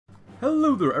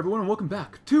Hello there everyone and welcome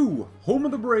back to Home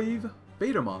of the Brave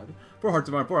Beta Mod for Hearts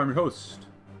of Iron 4. I'm your host,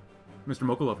 Mr.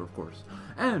 Mocha Lover, of course.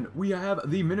 And we have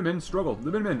the Minutemen struggle. The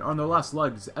Minutemen are on their last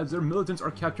legs as their militants are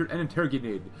captured and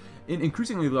interrogated in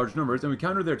increasingly large numbers, and we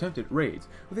counter their attempted raids.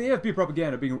 With the AFP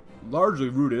propaganda being largely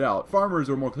rooted out, farmers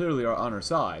are more clearly on our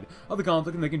side of the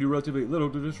conflict, and they can do relatively little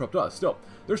to disrupt us. Still,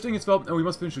 their sting is felt, and we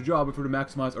must finish the job if we're to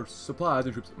maximize our supplies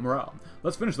and troops' morale.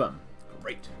 Let's finish them.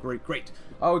 Great, great, great.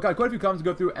 We've got quite a few comments to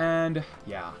go through, and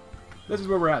yeah, this is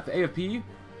where we're at. The AFP,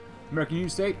 American Union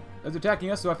State, is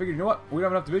attacking us, so I figured, you know what, we don't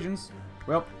have enough divisions.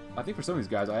 Well, I think for some of these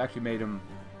guys, I actually made them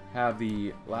have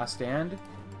the last stand,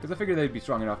 because I figured they'd be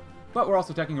strong enough. But we're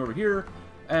also attacking over here,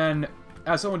 and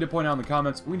as someone did point out in the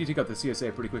comments, we need to take out the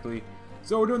CSA pretty quickly.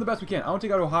 So we're doing the best we can. I want to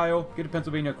take out Ohio, get to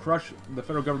Pennsylvania, crush the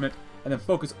federal government, and then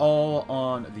focus all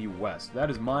on the West. That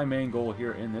is my main goal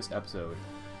here in this episode.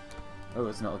 Oh,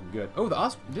 it's not looking good. Oh,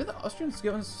 did the Austrians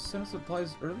send us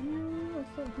supplies earlier? I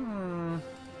thought,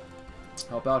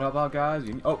 Help out, guys.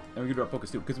 Oh, and we can do our focus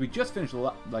too, because we just finished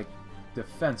like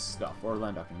defense stuff or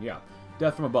land doctrine. Yeah,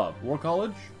 death from above. War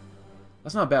college.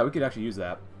 That's not bad. We could actually use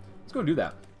that. Let's go and do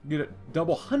that. Get a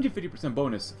double 150%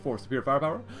 bonus for superior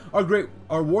firepower.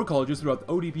 Our war colleges throughout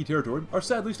the ODP territory are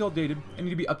sadly still outdated and need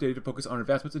to be updated to focus on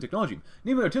advancements in technology,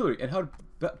 namely artillery and how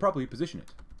to properly position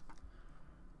it.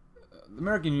 The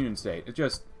American Union State, it's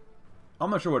just, I'm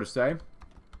not sure what to say.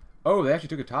 Oh, they actually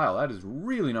took a tile. That is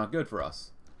really not good for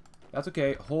us. That's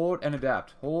okay. Hold and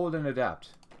adapt. Hold and adapt.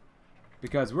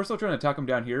 Because we're still trying to attack them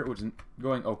down here, which is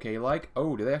going okay-like.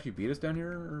 Oh, did they actually beat us down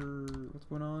here? Or what's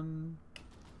going on?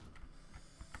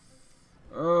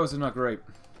 Oh, this is not great.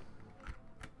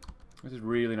 This is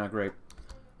really not great.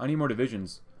 I need more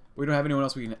divisions. We don't have anyone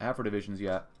else we can have for divisions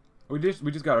yet. We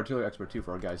just got artillery expert too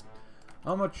for our guys.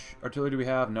 How much artillery do we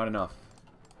have? Not enough.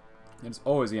 And it's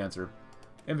always the answer.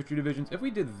 Infantry divisions. If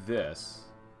we did this,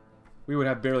 we would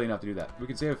have barely enough to do that. We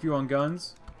could save a few on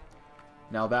guns.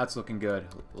 Now that's looking good.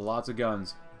 Lots of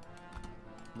guns.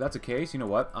 If that's the case, you know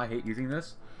what? I hate using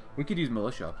this. We could use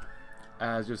militia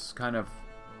as just kind of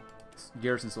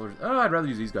garrison soldiers. Oh, I'd rather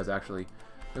use these guys actually.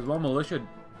 Because while militia,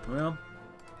 well,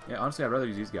 yeah, honestly, I'd rather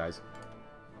use these guys.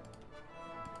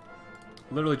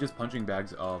 Literally just punching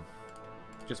bags of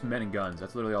just men and guns.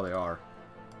 That's literally all they are.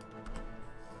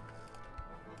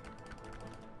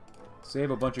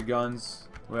 Save a bunch of guns.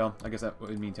 Well, I guess that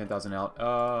would mean 10,000 out.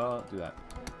 Do that.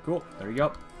 Cool. There you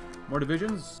go. More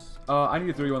divisions. I need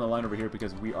to throw you on the line over here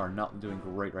because we are not doing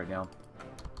great right now.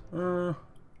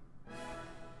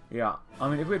 Yeah. I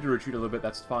mean, if we have to retreat a little bit,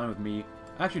 that's fine with me.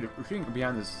 Actually, retreating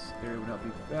behind this area would not be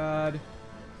bad.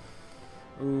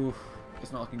 Ooh,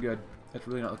 it's not looking good. It's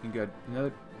really not looking good.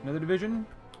 Another division?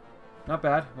 Not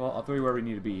bad. Well, I'll throw you where we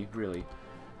need to be, really.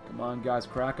 Come on, guys,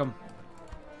 crack them.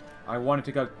 I want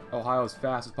to take out Ohio as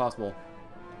fast as possible.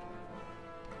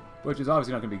 Which is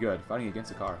obviously not going to be good. Fighting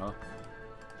against the car, huh?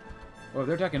 Well, if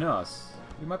they're attacking us,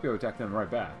 we might be able to attack them right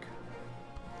back.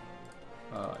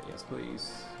 Yes,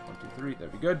 please. 1, 2, 3.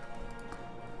 That'd be good.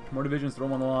 More divisions. Throw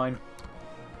them on the line.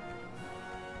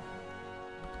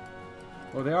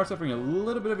 Well, they are suffering a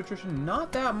little bit of attrition.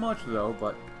 Not that much, though,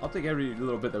 but I'll take every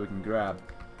little bit that we can grab.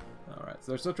 Alright,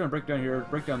 so they're still trying to break down here,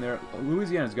 break down there.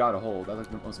 Louisiana's got a hold. That's like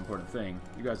the most important thing.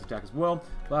 You guys attack as well.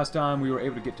 Last time we were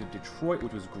able to get to Detroit,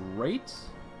 which was great.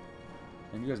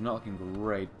 And you guys are not looking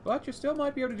great. But you still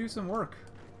might be able to do some work.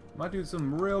 Might do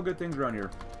some real good things around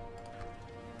here.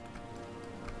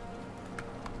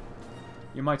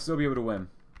 You might still be able to win.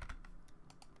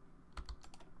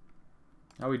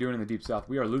 How are we doing in the Deep South?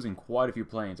 We are losing quite a few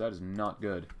planes. That is not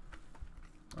good.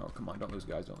 Oh, come on. Don't lose,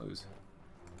 guys. Don't lose.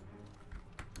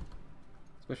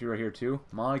 Especially right here too.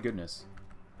 My goodness.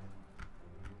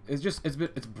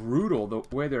 It's brutal the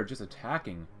way they're just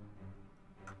attacking.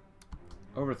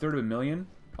 Over a third of a million.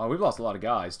 Oh, we've lost a lot of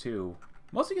guys too.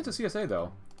 Mostly against the CSA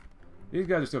though. These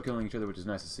guys are still killing each other, which is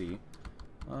nice to see.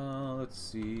 Let's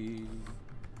see.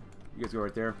 You guys go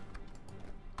right there.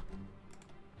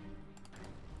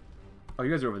 Oh,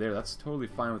 you guys are over there. That's totally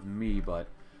fine with me, but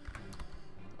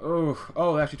oh,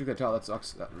 they actually took that tile. That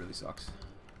sucks. That really sucks.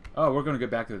 Oh, we're going to get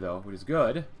back there, though, which is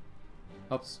good.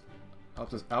 Helps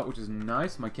us out, which is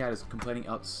nice. My cat is complaining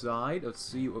outside. Let's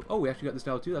see. Oh, we actually got this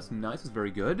tile, too. That's nice. That's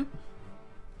very good.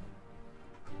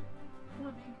 Come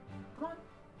on, Pink. Come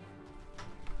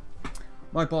on.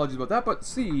 My apologies about that, but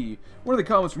see. One of the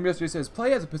comments from yesterday says,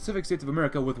 play as the Pacific States of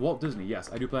America with Walt Disney.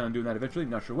 Yes, I do plan on doing that eventually.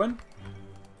 Not sure when,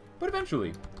 but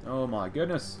eventually. Oh, my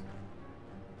goodness.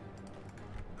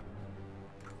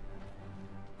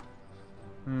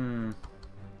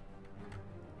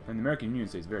 And the American Union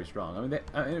State is very strong. I mean,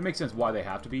 it makes sense why they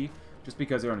have to be, just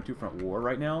because they're on a two-front war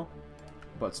right now.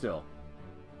 But still.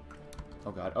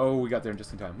 Oh god. Oh, we got there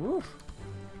just in time. Woof.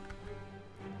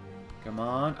 Come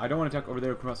on. I don't want to attack over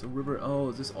there across the river. Oh,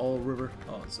 is this all river?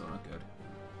 Oh, it's so not good.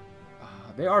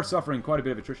 They are suffering quite a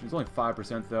bit of attrition. It's only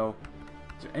 5% though.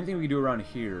 Is there anything we can do around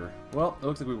here? Well, it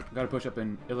looks like we've got to push up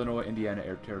in Illinois, Indiana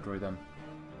air territory then.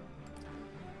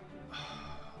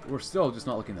 We're still just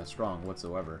not looking that strong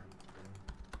whatsoever.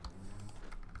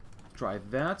 Try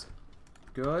that.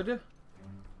 Good.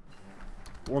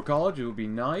 War college, it would be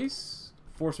nice.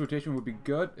 Force rotation would be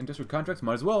good. Industrial contracts,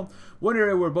 might as well. One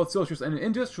area where both socialists and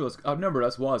industrialists outnumbered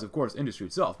us was, of course, industry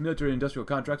itself. Military and industrial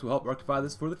contracts will help rectify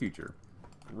this for the future.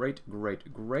 Great,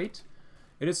 great, great.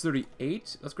 It is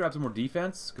 38. Let's grab some more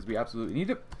defense, because we absolutely need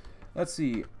it. Let's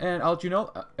see. And I'll let you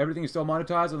know, everything is still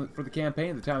monetized for the campaign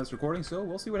at the time of this recording, so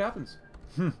we'll see what happens.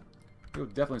 We'll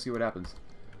definitely see what happens.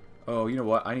 Oh, you know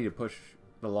what? I need to push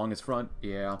the longest front.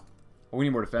 Yeah. Oh, we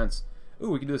need more defense.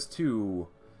 Ooh, we can do this too.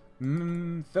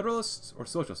 Federalists or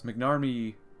Socialists?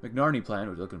 McNarney plan,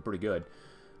 which is looking pretty good.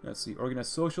 Let's see.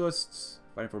 Organized Socialists.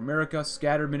 Fighting for America.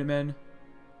 Scattered Minutemen.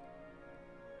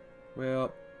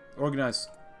 Well, organized...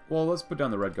 Well, let's put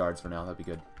down the Red Guards for now. That'd be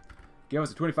good. Give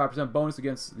us a 25% bonus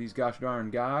against these gosh darn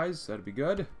guys. That'd be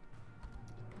good.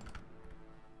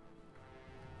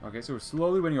 Okay, so we're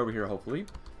slowly winning over here, hopefully.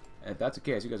 And if that's the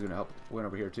case, you guys are going to help win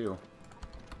over here, too.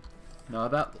 Now,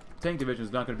 that tank division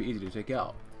is not going to be easy to take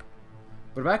out.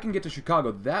 But if I can get to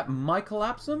Chicago, that might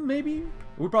collapse them, maybe?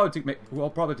 We'll probably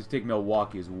have to take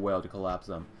Milwaukee as well to collapse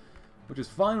them. Which is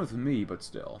fine with me, but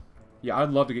still. Yeah, I'd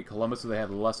love to get Columbus so they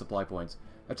have less supply points.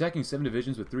 Attacking 7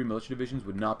 divisions with 3 militia divisions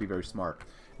would not be very smart.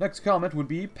 Next comment would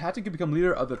be, Patton could become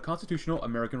leader of the Constitutional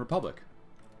American Republic.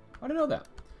 I didn't know that.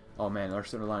 Oh man, our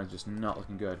center line is just not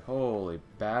looking good. Holy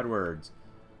bad words.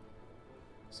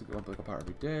 So go political power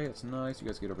every day. That's nice. You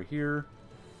guys get over here.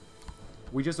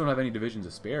 We just don't have any divisions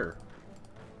to spare.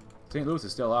 St. Louis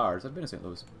is still ours. I've been to St.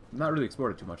 Louis. Not really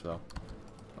explored it too much though.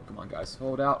 Oh, come on guys.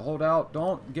 Hold out. Hold out.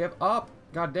 Don't give up.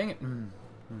 God dang it.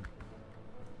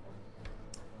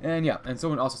 And yeah, and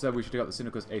someone also said we should take out the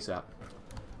Syndicalists ASAP.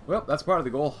 Well, that's part of the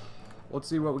goal. Let's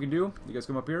see what we can do. You guys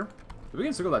come up here. If we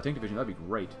can circle that tank division, that'd be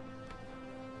great.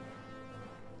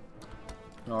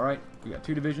 Alright, we got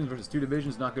 2 divisions versus 2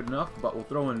 divisions, not good enough, but we'll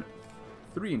throw in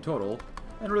 3 in total,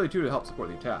 and really 2 to help support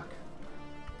the attack.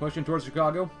 Pushing towards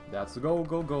Chicago, that's the goal,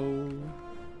 go, go.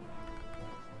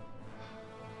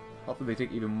 Hopefully they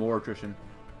take even more attrition.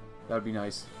 That would be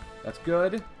nice. That's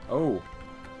good. Oh.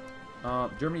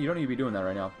 Germany, you don't need to be doing that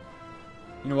right now.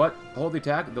 You know what? Hold the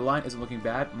attack. The line isn't looking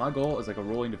bad. My goal is like a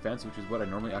rolling defense, which is what I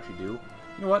normally actually do.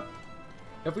 You know what?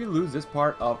 If we lose this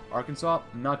part of Arkansas,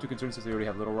 I'm not too concerned since they already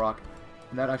have Little Rock.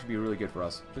 And that'd actually be really good for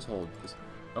us. Just hold. Just...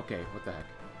 Okay, what the heck.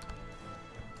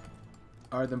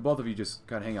 Alright, then both of you just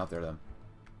kind of hang out there then.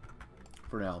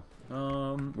 For now.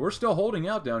 We're still holding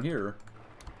out down here.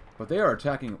 But they are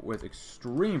attacking with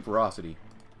extreme ferocity.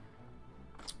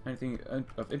 Anything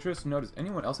of interest? No, does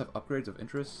anyone else have upgrades of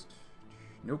interest?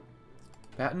 Nope.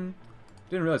 Patton?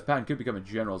 Didn't realize Patton could become a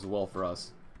general as well for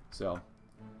us. So.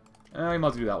 You might as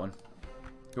well do that one.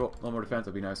 Cool. A little more defense,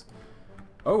 that'd be nice.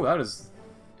 Oh, that is...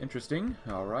 interesting.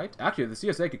 Alright. Actually, if the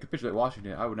CSA could capitulate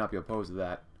Washington, I would not be opposed to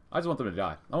that. I just want them to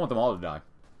die. I want them all to die.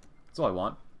 That's all I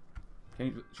want. Can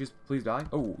you just please die?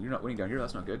 Oh, you're not winning down here.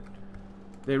 That's not good.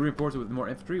 They reinforce it with more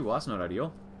infantry. Well, that's not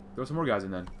ideal. Throw some more guys in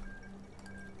then.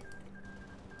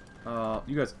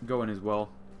 You guys go in as well.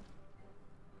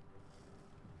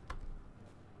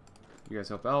 You guys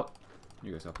help out.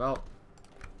 You guys help out.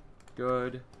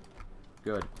 Good.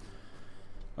 Good.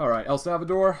 Alright, El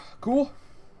Salvador. Cool.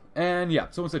 And yeah,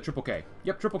 someone said triple K.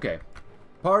 Yep, triple K.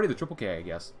 Party the triple K, I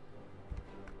guess.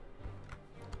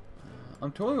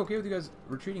 I'm totally okay with you guys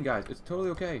retreating, guys. It's totally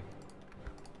okay.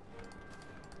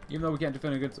 Even though we can't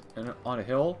defend against on a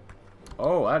hill.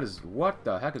 Oh, that is... What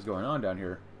the heck is going on down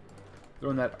here?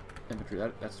 Throwing that infantry.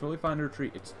 That's totally fine to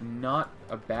retreat. It's not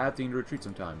a bad thing to retreat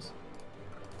sometimes.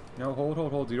 No, hold,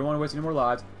 hold, hold. You don't want to waste any more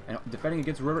lives. And defending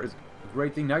against a river is a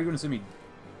great thing. Now you're going to send me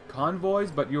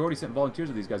convoys, but you already sent volunteers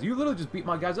with these guys. You literally just beat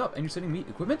my guys up, and you're sending me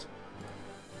equipment?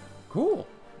 Cool.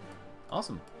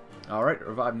 Awesome. Alright,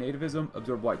 revive nativism,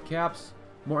 absorb white caps.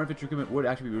 More infantry equipment would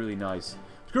actually be really nice.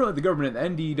 Currently, the government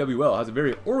and NDWL has a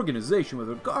very organization with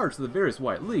regards to the various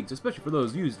White Leagues, especially for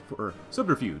those used for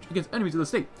subterfuge against enemies of the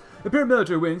state. The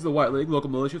paramilitary wings, the White League, local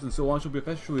militias, and so on shall be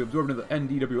officially absorbed into the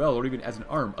NDWL or even as an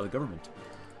arm of the government.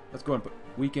 Let's go and put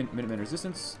weaken Minutemen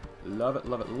resistance. Love it,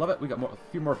 love it, love it. We got a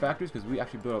few more factories because we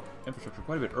actually built up infrastructure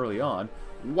quite a bit early on.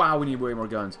 Wow, we need way more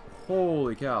guns.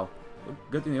 Holy cow.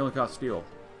 Good thing they only cost steel.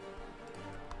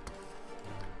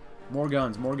 More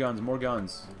guns, more guns, more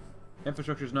guns.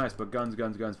 Infrastructure's nice, but guns,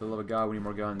 guns, guns. For the love of God, we need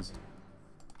more guns.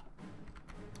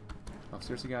 Oh,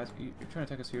 seriously, guys? You're trying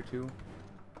to attack us here, too?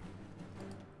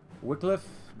 Wycliffe,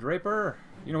 Draper.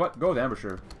 You know what? Go with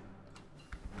Ambusher.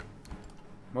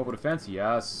 Mobile defense,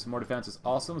 yes. More defense is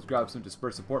awesome. Let's grab some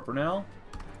dispersed support for now.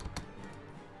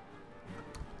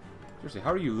 Seriously,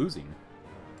 how are you losing?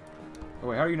 Oh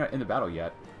wait, how are you not in the battle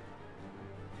yet?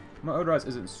 My Odorize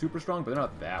isn't super strong, but they're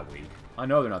not that weak. I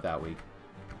know they're not that weak.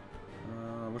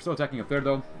 We're still attacking up there,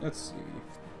 though. Let's see.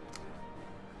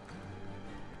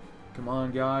 Come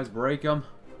on, guys. Break them.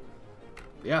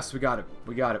 Yes, we got it.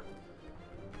 We got it.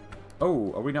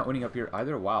 Oh, are we not winning up here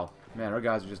either? Wow. Man, our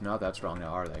guys are just not that strong now,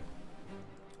 are they?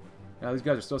 Now, these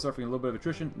guys are still suffering a little bit of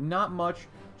attrition. Not much.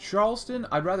 Charleston,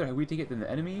 I'd rather we take it than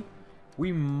the enemy.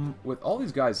 With all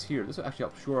these guys here, this will actually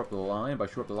help shore up the line. By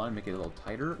shore up the line, make it a little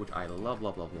tighter, which I love,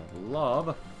 love, love, love,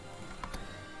 love.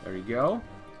 There you go.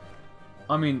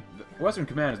 I mean, the Western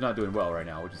Command is not doing well right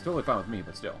now, which is totally fine with me,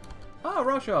 but still. Ah,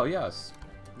 Russia, yes.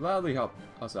 Gladly help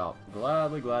us out.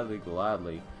 Gladly, gladly,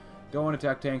 gladly. Don't want to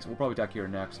attack tanks. We'll probably attack here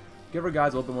next. Give our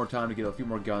guys a little bit more time to get a few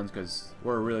more guns, because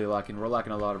we're really lacking. We're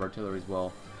lacking a lot of artillery as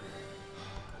well.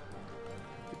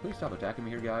 Please stop attacking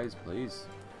me here, guys. Please.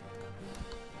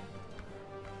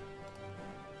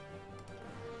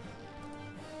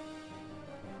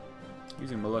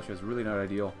 Using militia is really not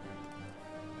ideal.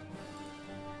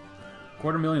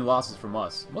 250,000 losses from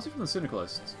us, mostly from the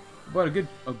syndicalists, but a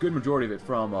good majority of it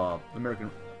from the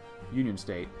American Union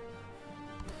State.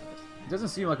 It doesn't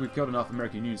seem like we've killed enough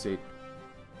American Union State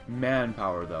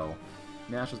manpower, though.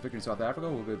 Nationalist victory in South Africa.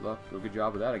 Well, good luck. Well, good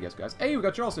job with that, I guess, guys. Hey, we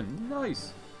got Charleston.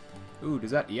 Nice. Ooh,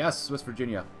 does that? Yes, West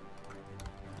Virginia.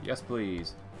 Yes,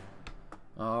 please.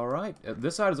 All right.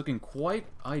 This side is looking quite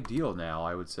ideal now,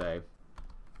 I would say.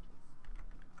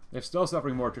 They're still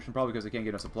suffering more attrition, probably because they can't get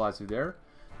enough supplies through there.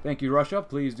 Thank you, Russia.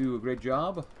 Please do a great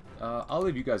job. I'll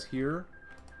leave you guys here.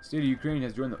 State of Ukraine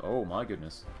has joined the... Oh, my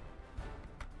goodness.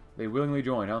 They willingly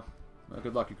joined, huh? Well,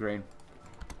 good luck, Ukraine.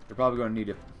 They're probably going to need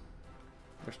it.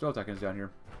 They're still attacking us down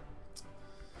here.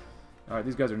 Alright,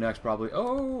 these guys are next, probably.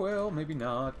 Oh, well, maybe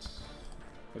not.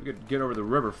 If we could get over the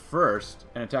river first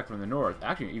and attack from the north.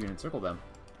 Actually, even encircle them.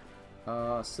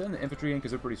 Send the infantry in,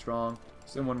 because they're pretty strong.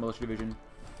 Send one militia division.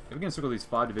 If we can encircle these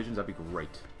 5 divisions, that'd be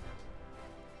great.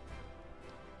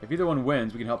 If either one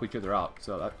wins, we can help each other out.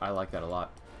 So I like that a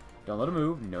lot. Don't let them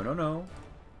move. No, no, no.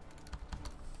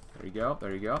 There you go.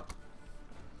 There you go.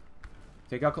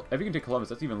 Take out... If you can take Columbus,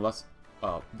 that's even less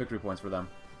victory points for them.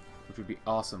 Which would be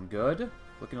awesome. Good.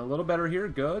 Looking a little better here.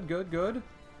 Good, good, good.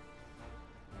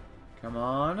 Come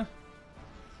on.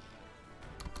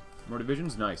 More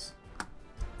divisions. Nice.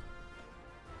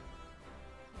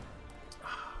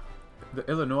 The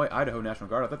Illinois-Idaho National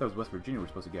Guard. I thought that was West Virginia we're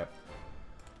supposed to get.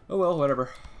 Oh well, whatever.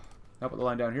 Help with the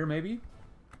line down here, maybe?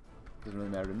 Doesn't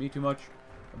really matter to me too much.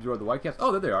 Absorb the Whitecaps.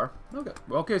 Oh, there they are. Okay.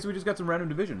 Well, okay, so we just got some random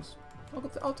divisions.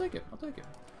 I'll take it. I'll take it.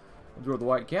 Absorb the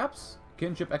Whitecaps.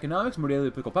 Kinship economics. More daily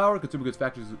political power. Consumer goods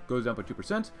factories goes down by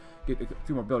 2%. Get a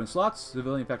few more building slots.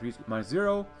 Civilian factories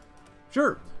 -0.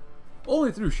 Sure.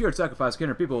 Only through shared sacrifice can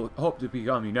our people hope to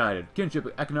become united.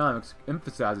 Kinship economics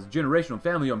emphasizes generational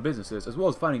family-owned businesses, as well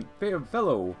as favoring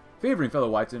fellow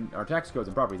whites in our tax codes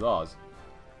and property laws.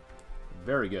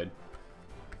 Very good.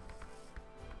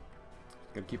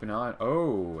 Gotta keep an eye on...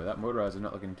 Oh, that motorized is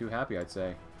not looking too happy, I'd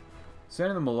say. Send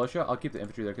in the militia. I'll keep the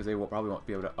infantry there, because they probably won't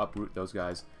be able to uproot those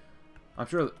guys. I'm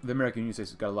sure the American Union States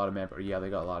has got a lot of manpower. Yeah,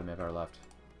 they got a lot of manpower left.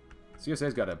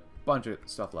 CSA's got a bunch of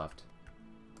stuff left.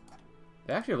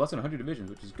 They actually have less than 100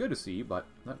 divisions, which is good to see, but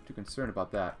not too concerned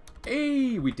about that.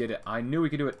 Hey, we did it. I knew we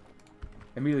could do it.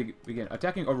 Immediately begin.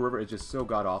 Attacking over river is just so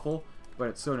god-awful, but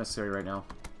it's so necessary right now.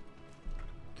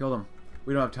 Kill them.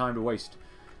 We don't have time to waste.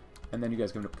 And then you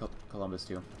guys come to Columbus,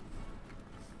 too.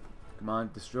 Come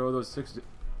on, destroy those 6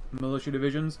 militia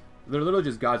divisions. They're literally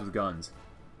just guys with guns.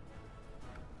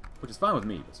 Which is fine with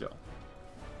me, but still.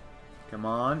 Come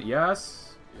on.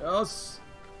 Yes. Yes.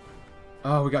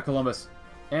 Oh, we got Columbus.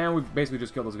 And we've basically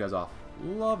just killed those guys off.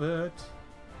 Love it.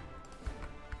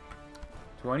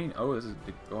 20. Oh, this is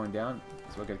going down.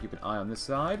 So I gotta keep an eye on this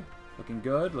side. Looking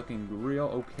good. Looking real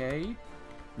okay.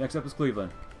 Next up is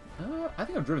Cleveland. I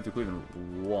think I've driven through Cleveland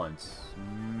once.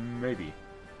 Maybe.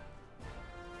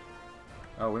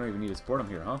 Oh, we don't even need to support them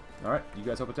here, huh? Alright, you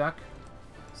guys help attack.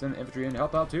 Send the infantry in to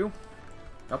help out, too.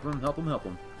 Help them, help them, help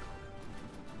them.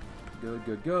 Good,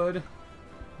 good, good.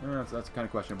 That's kind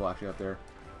of questionable, actually, up there.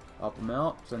 Help them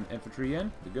out. Send the infantry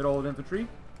in. The good old infantry.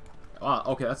 Ah,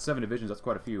 okay, that's 7 divisions. That's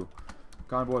quite a few.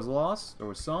 Convoys lost. Or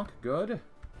was sunk. Good.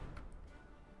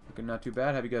 Looking not too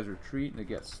bad. Have you guys retreat and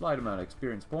get a slight amount of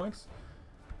experience points.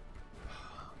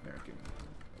 American.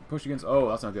 Push against... Oh,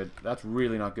 that's not good. That's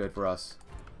really not good for us.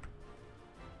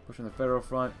 Pushing the federal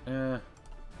front.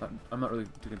 I'm not really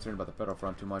too concerned about the federal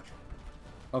front too much.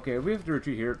 Okay, if we have to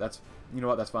retreat here, that's... You know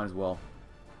what, that's fine as well.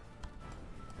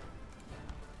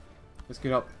 This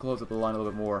could help close up the line a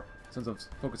little bit more, since I'm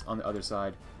focused on the other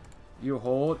side. You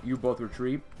hold, you both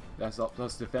retreat. That helps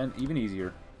us defend even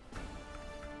easier.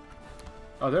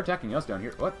 Oh, they're attacking us down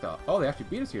here. What the? Oh, they actually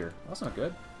beat us here. That's not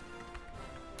good.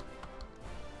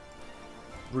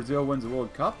 Brazil wins the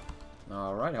World Cup.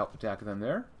 Alright, help attack them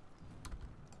there.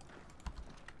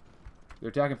 They're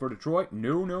attacking for Detroit.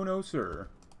 No, no, no, sir.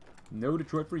 No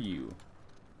Detroit for you.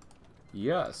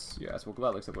 Yes, yes, we'll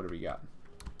gladly accept whatever you got.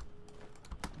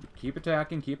 Keep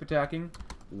attacking, keep attacking.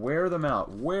 Wear them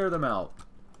out, wear them out.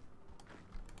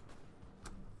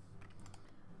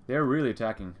 They're really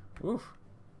attacking. Oof.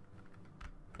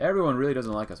 Everyone really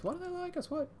doesn't like us. Why do they like us?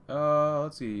 What?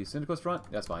 Let's see. Syndicalist front?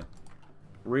 That's fine.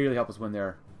 Really help us win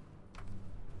there.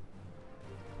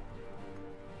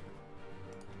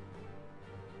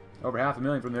 Over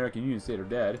 500,000 from the American Union State are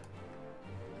dead.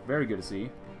 Very good to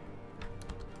see.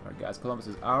 Alright guys, Columbus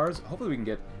is ours. Hopefully we can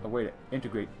get a way to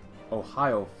integrate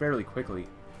Ohio fairly quickly.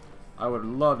 I would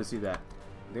love to see that.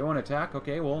 They want to attack?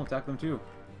 Okay, we'll attack them too.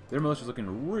 Their militia's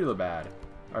looking really bad.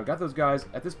 Alright, got those guys.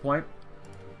 At this point,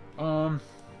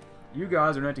 you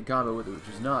guys are in anti-combat with it,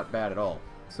 which is not bad at all.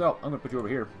 So, I'm going to put you over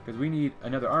here, because we need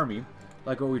another army,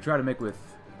 like what we try to make with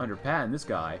under Patton, this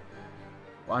guy.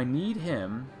 Well, I need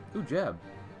him. Ooh, Jeb.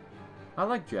 I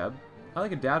like Jeb. I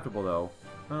like Adaptable,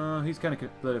 though. He's kind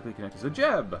of politically connected. So,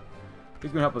 Jeb!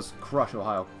 He's going to help us crush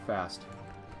Ohio fast.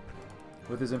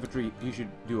 With his infantry, he should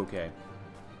do okay.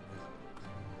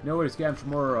 No way to scavenge for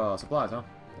more supplies, huh?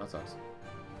 That sucks.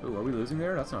 Ooh, are we losing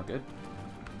there? That's not good.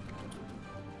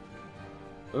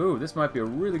 Ooh, this might be a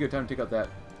really good time to take out that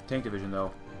tank division,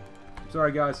 though.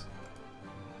 Sorry, guys.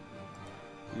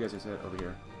 You guys are set over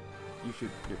here. You should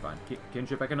do fine.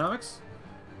 Kinship economics?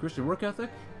 Christian work ethic?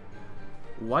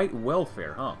 White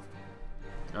welfare, huh?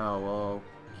 Oh,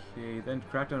 okay. Then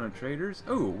crackdown on traders?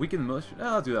 Oh, weaken the militia.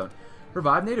 Oh, let's do that one.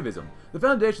 Revive nativism. The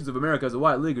foundations of America, as the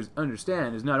White Leaguers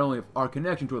understand, is not only our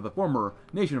connection to the former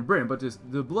nation of Britain, but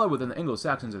the blood within the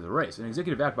Anglo-Saxons as a race. An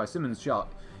executive act by Simmons shall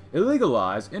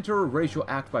illegalize interracial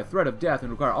act by threat of death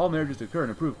and require all marriages to occur in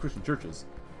approved Christian churches.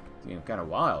 It's kind of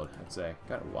wild, I'd say.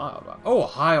 Kind of wild. Oh,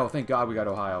 Ohio! Thank God we got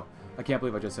Ohio. I can't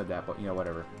believe I just said that, but, you know,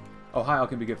 whatever. Ohio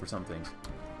can be good for some things.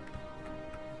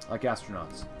 Like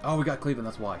astronauts. Oh, we got Cleveland,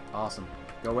 that's why. Awesome.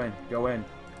 Go in. Go in.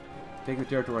 Take the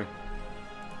territory.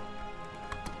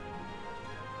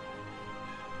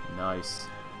 Nice.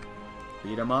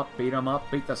 Beat them up, beat them up,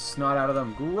 beat the snot out of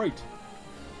them. Great!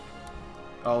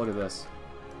 Oh, look at this.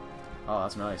 Oh,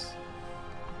 that's nice.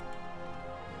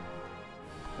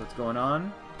 What's going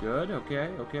on? Good, okay,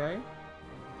 okay.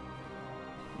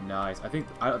 Nice. I think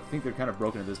they're kind of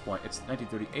broken at this point. It's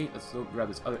 1938. Let's still grab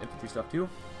this other infantry stuff too.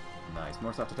 Nice.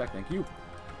 More soft attack, thank you.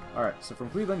 Alright, so from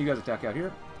Cleveland, you guys attack out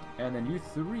here. And then you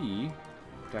three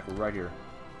attack right here.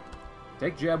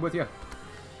 Take Jeb with you.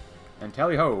 And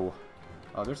tally-ho!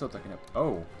 Oh, they're still attacking up.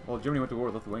 Oh, well, Germany went to war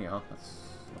with Lithuania, huh? That's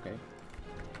okay.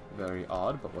 Very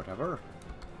odd, but whatever.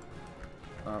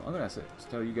 I'm gonna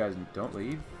tell you guys don't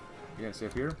leave. You gotta stay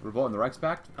up here. Revolt in the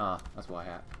Reichspakt? Ah, that's why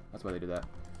they did that.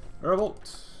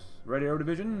 Revolt! Red Arrow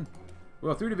Division.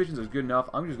 Well, 3 divisions is good enough.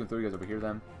 I'm just gonna throw you guys over here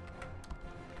then.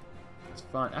 It's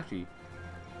fine. Actually,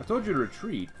 I told you to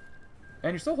retreat,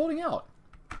 and you're still holding out.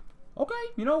 Okay,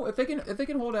 you know, if they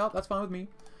can hold out, that's fine with me.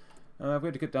 If we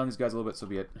have to cut down these guys a little bit, so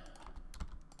be it.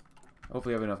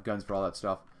 Hopefully I have enough guns for all that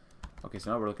stuff. Okay,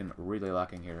 so now we're looking really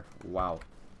lacking here. Wow.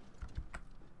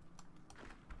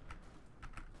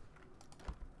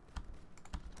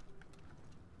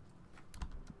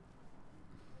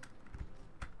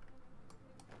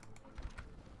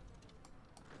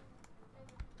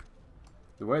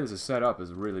 The way this is set up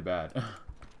is really bad.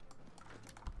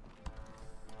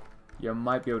 You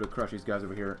might be able to crush these guys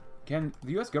over here. Can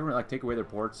the U.S. government, like, take away their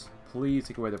ports? Please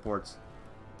take away their ports.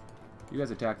 You guys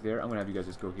attack there. I'm going to have you guys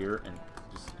just go here and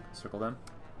just circle them.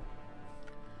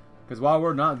 Because while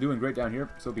we're not doing great down here,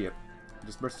 so be it.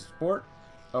 Disperse support.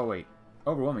 Oh, wait.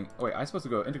 Overwhelming. Oh, wait. I'm supposed to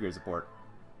go integrated support.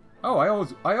 Oh, I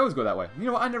always go that way. You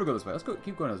know what? I never go this way. Let's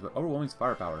keep going this way. Overwhelming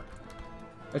firepower.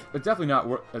 It's definitely not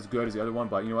as good as the other one,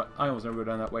 but you know what? I almost never go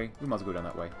down that way. We might as well go down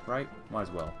that way, right? Might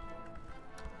as well.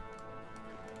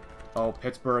 Oh,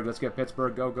 Pittsburgh. Let's get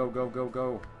Pittsburgh. Go, go, go, go,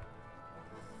 go.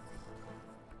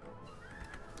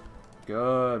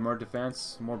 Good. More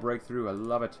defense. More breakthrough. I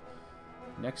love it.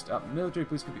 Next up, military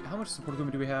police. How much support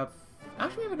equipment do we have?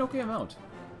 Actually, we have an okay amount.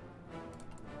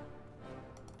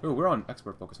 Oh, we're on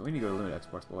export focus, so we need to go to limit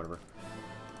exports, but whatever.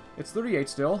 It's 38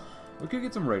 still. We could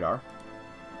get some radar.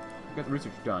 We got the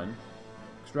research done.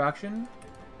 Extraction.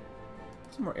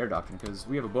 some more air doctrine, because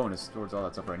we have a bonus towards all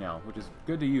that stuff right now, which is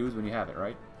good to use when you have it,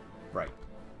 right? Right.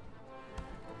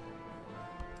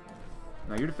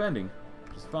 Now you're defending,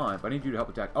 which is fine, but I need you to help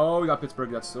attack. Oh, we got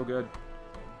Pittsburgh. That's so good.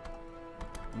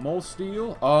 Mole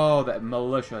Steel. Oh, that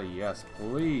militia. Yes,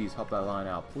 please help that line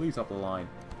out. Please help the line.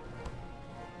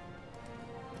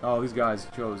 Oh, these guys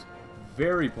chose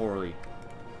very poorly.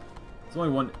 It's only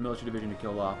one military division to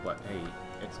kill off, but hey,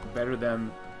 it's better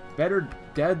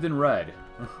dead than red.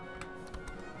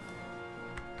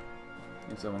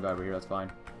 And someone got over here. That's fine.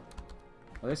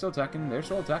 Are they still attacking? They're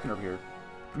still attacking over here.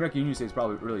 American Union State's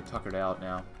probably really tuckered out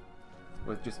now,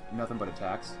 with just nothing but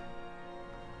attacks.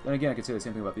 Then again, I could say the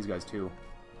same thing about these guys too.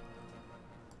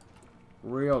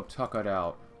 Real tuckered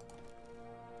out.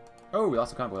 Oh, we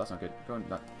lost a convoy. That's not good. Don't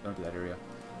do that area.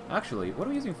 Actually, what are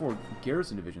we using for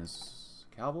garrison divisions?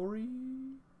 Cavalry?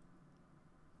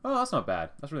 Oh, that's not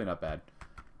bad. That's really not bad.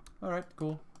 Alright,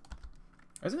 cool.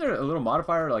 Isn't there a little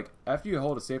modifier, like, after you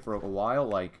hold a save for a while,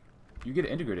 like, you get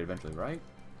it integrated eventually, right?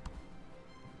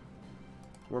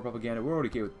 War propaganda. We're already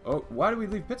okay with... Oh, why did we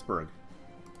leave Pittsburgh?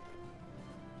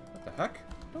 What the heck?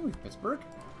 Don't leave Pittsburgh.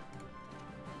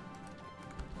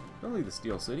 Don't leave the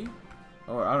Steel City.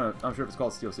 Oh, I don't know. I'm sure if it's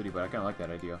called Steel City, but I kind of like that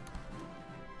idea.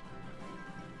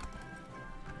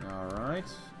 Alright.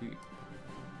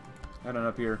 Head on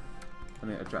up here.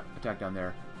 And then attack down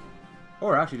there.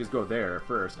 Or actually just go there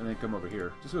first, and then come over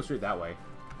here. Just go straight that way.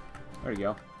 There you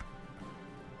go.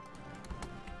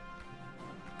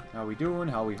 How we doing?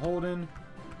 How we holding?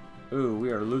 Ooh, we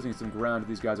are losing some ground to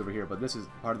these guys over here, but this is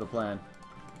part of the plan.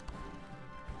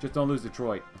 Just don't lose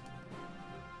Detroit.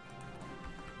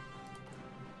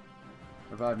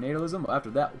 Revive natalism. After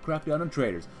that, we'll crack down on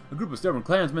traitors. A group of stubborn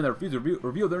clansmen that refuse to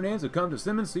reveal their names have come to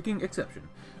Simmons seeking exception.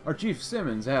 Our chief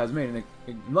Simmons has made an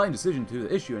enlightened decision to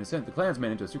the issue and sent the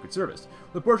clansmen into a secret service.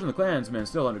 With a portion of the clansmen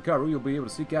still undercover, we will be able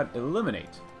to seek out and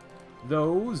eliminate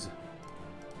those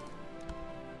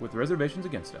with reservations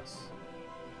against us.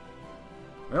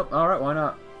 Well, alright, why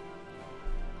not?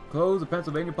 Close the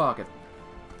Pennsylvania pocket.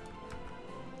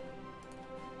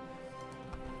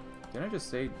 Did I just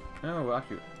say... Oh, well,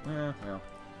 actually... well...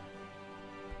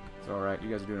 It's alright, you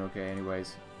guys are doing okay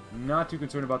anyways. Not too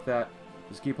concerned about that.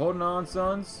 Just keep holding on,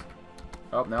 sons.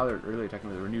 Oh, now they're really attacking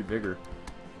with renewed vigor.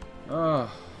 Oh...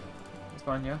 That's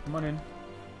fine, yeah. Come on in.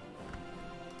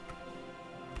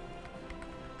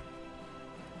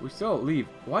 We still leave.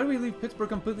 Why do we leave Pittsburgh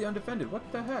completely undefended? What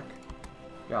the heck?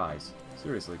 Guys,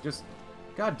 seriously, just...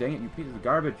 God dang it, you piece of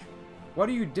garbage. Why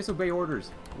do you disobey orders?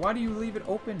 Why do you leave it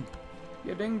open?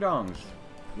 You ding-dongs.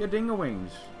 You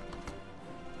ding-a-wings.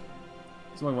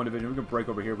 It's only one division. We can break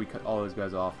over here. We cut all those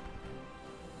guys off.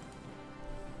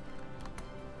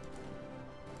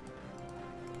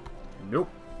 Nope.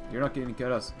 You're not getting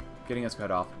us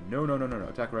cut off. No, no, no, no, no.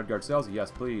 Attack Red Guard cells?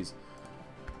 Yes, please.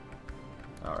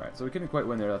 Alright, so we couldn't quite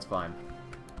win there. That's fine.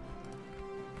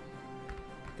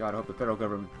 God, I hope the federal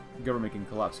government can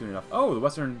collapse soon enough. Oh, the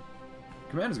Western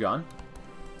Command is gone.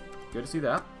 Good to see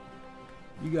that.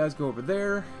 You guys go over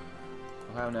there.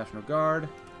 Ohio National Guard.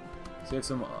 Save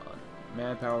some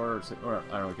manpower. Or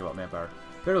I don't really care about manpower.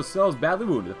 Federal cells badly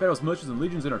wounded. The Federal militias and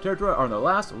legions in our territory are on their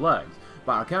last legs.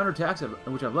 By our counterattacks,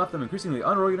 which have left them increasingly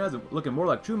unorganized and looking more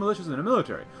like true militias than a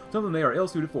military, something they are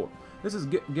ill-suited for. This has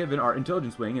given our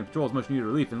intelligence wing and patrols much needed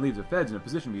relief and leaves the feds in a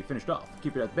position to be finished off.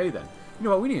 Keep it at bay then. You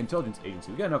know what? We need an intelligence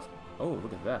agency. We got enough. Oh,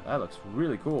 look at that. That looks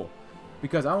really cool.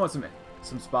 Because I want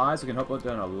some spies who can help put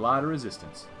down a lot of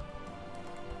resistance.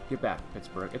 Get back,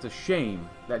 Pittsburgh. It's a shame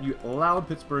that you allowed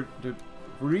Pittsburgh to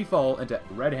free-fall into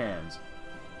red hands.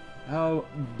 How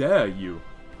dare you?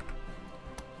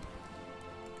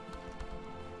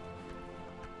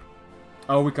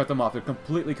 Oh, we cut them off. They're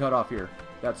completely cut off here.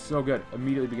 That's so good.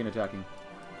 Immediately begin attacking.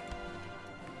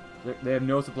 They have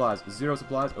no supplies. Zero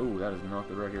supplies. Oh, that is not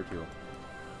good right here, too.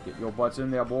 Get your butts in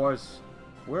there, boys.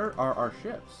 Where are our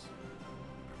ships?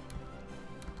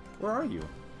 Where are you?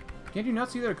 Can't you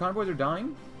not see that our convoys are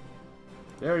dying?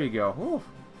 There you go. Oof.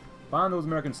 Find those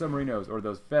American submarinos, or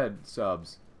those Fed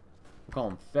subs. We'll call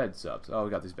them Fed subs. Oh,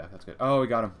 we got these back. That's good. Oh, we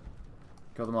got them.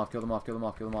 Kill them off, kill them off, kill them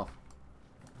off, kill them off.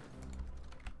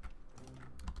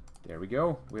 There we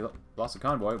go. We lost the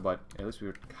convoy, but at least we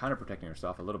were kind of protecting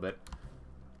ourselves a little bit.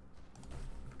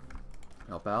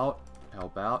 Help out.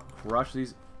 Help out. Crush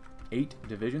these 8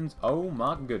 divisions. Oh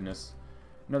my goodness.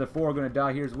 Another 4 are going to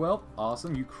die here as well.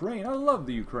 Awesome. Ukraine. I love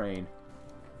the Ukraine.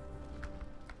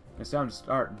 It's time to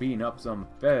start beating up some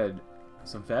feds.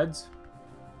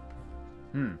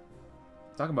 Talking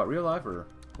about real life or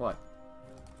what?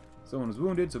 Someone was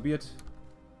wounded, so be it.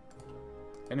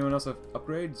 Anyone else have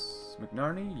upgrades?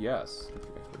 McNarney? Yes.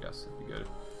 Yes, that'd be good.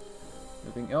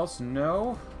 Anything else?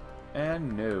 No.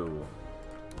 And no.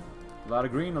 A lot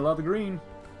of green. I love the green.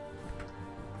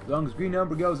 As long as green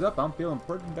number goes up, I'm feeling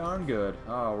pretty darn good.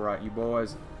 Alright, you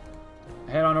boys.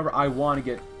 Head on over. I want to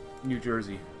get New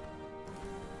Jersey.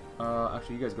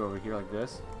 Actually, you guys go over here like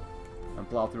this. And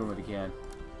plow through them if you can.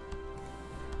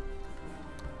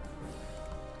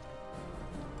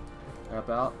 Help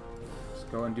out.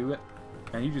 Just go and do it.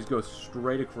 And you just go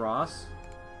straight across.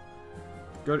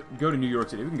 Go to New York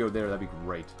City. If we can go there, that'd be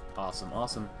great. Awesome,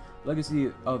 awesome.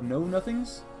 Legacy of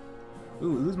Know-Nothings.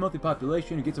 Ooh, lose monthly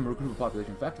population. You get some recruitable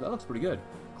population factor. That looks pretty good.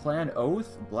 Clan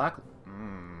Oath. Black.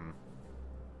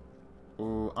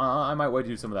 Ooh, I might wait to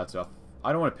do some of that stuff.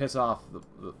 I don't want to piss off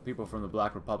the people from the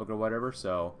Black Republic or whatever,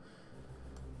 so...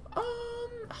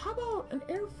 how about an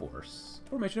Air Force?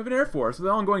 Formation of an Air Force. The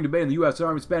ongoing debate in the U.S.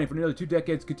 Army spanning for nearly 2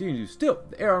 decades continues. Still,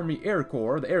 the Army Air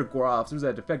Corps, the Air Corps officers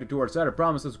that defected to our side have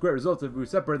promised us great results if we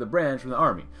separate the branch from the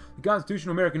Army. The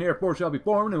Constitutional American Air Force shall be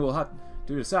formed and will have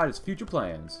to decide its future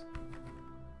plans.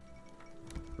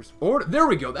 Order, there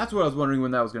we go. That's what I was wondering when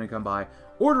that was going to come by.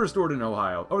 Order restored in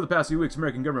Ohio. Over the past few weeks,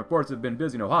 American government forces have been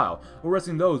busy in Ohio,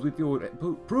 arresting those we feel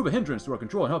would prove a hindrance to our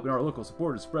control and helping our local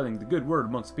supporters spreading the good word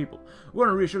amongst the people. We want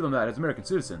to reassure them that, as American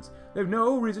citizens, they have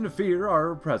no reason to fear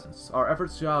our presence. Our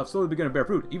efforts shall slowly begin to bear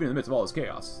fruit, even in the midst of all this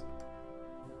chaos.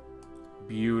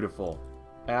 Beautiful.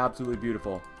 Absolutely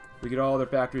beautiful. We get all their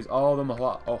factories, all them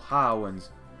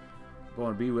Ohioans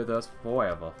going to be with us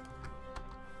forever.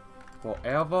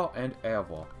 Forever and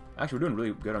ever. Actually, we're doing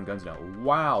really good on guns now.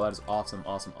 Wow, that is awesome,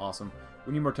 awesome, awesome.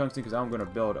 We need more tungsten because I'm going to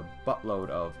build a buttload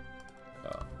of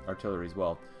artillery as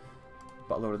well.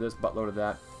 Buttload of this, buttload of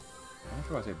that. I'm not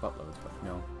sure why I say buttloads, but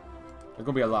no. There's going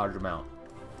to be a large amount.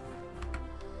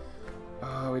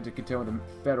 Oh, we have to contend with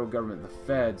the federal government, the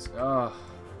feds. Oh,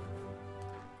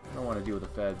 I don't want to deal with the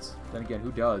feds. Then again,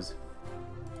 who does?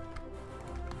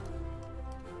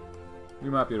 We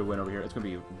might be able to win over here. It's going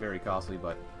to be very costly,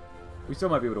 but we still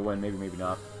might be able to win. Maybe, maybe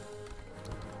not.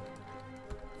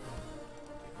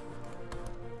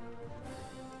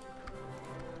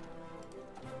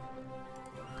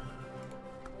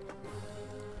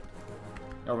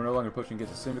 Oh, we're no longer pushing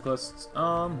against the syndicalists.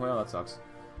 Well, that sucks.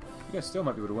 You guys still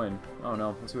might be able to win. I don't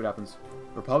know. Let's see what happens.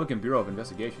 Republican Bureau of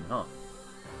Investigation, huh?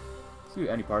 Let's do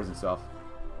any partisan stuff.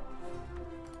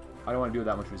 I don't want to do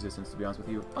that much resistance, to be honest with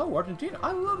you. Oh, Argentina.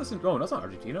 I love the Central... Oh, that's not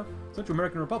Argentina. Central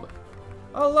American Republic.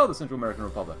 I love the Central American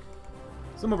Republic.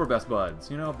 Some of our best buds.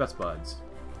 You know, best buds.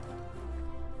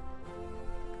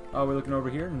 Oh, we're looking over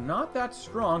here. Not that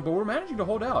strong, but we're managing to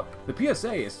hold out. The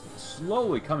PSA is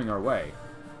slowly coming our way.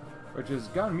 Which has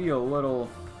gotten me a little...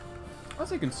 I'd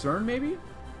say concerned, maybe?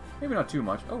 Maybe not too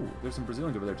much. Oh, there's some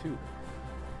Brazilians over there, too.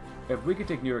 If we could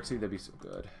take New York City, that'd be so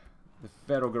good. The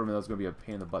federal government, that's going to be a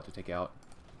pain in the butt to take out.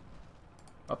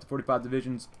 Up to 45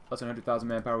 divisions, less than 100,000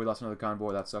 manpower. We lost another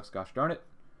convoy. That sucks. Gosh darn it.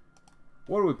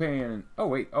 What are we paying? Oh,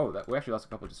 wait. Oh, we actually lost a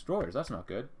couple of destroyers. That's not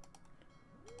good.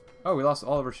 Oh, we lost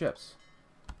all of our ships.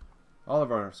 All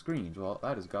of our screens. Well,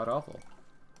 that is god-awful.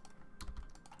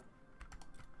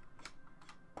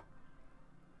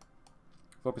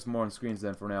 Focus more on screens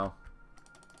then for now.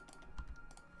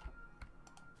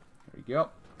 There you go.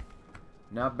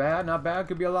 Not bad, not bad.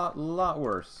 Could be a lot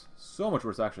worse. So much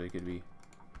worse, actually, it could be.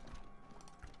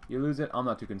 You lose it, I'm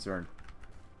not too concerned.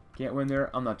 Can't win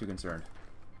there, I'm not too concerned.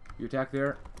 You attack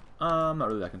there, I'm not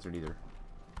really that concerned either.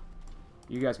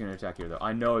 You guys can attack here, though.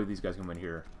 I know these guys can win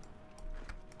here.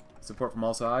 Support from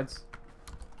all sides.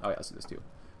 Oh, yeah, let's do this, too.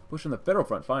 Push on the federal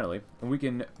front, finally. And we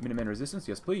can Minutemen resistance.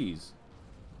 Yes, please.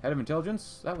 Head of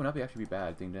intelligence. That would not be actually be a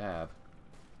bad thing to have.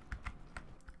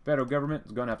 Federal government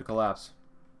is going to have to collapse.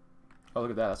 Oh,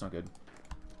 look at that. That's not good.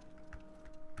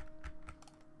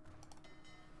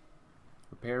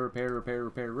 Repair, repair, repair,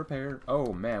 repair, repair.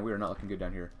 Oh, man. We are not looking good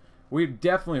down here. We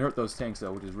definitely hurt those tanks,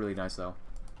 though, which is really nice, though.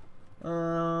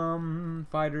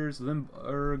 Fighters,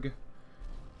 Limburg.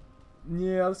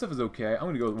 Yeah, this stuff is okay. I'm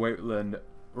going to go with Wayland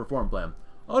Reform Plan.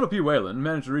 ODP Wayland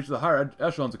managed to reach the higher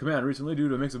echelons of command recently due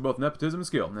to a mix of both nepotism and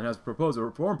skill, and has proposed a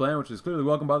reform plan which is clearly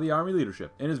welcomed by the Army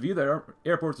leadership. In his view, the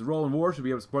airport's role in war should be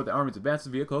able to support the Army's advances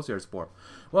via close air support.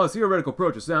 While his theoretical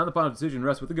approach is sound, the final decision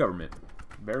rests with the government.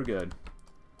 Very good.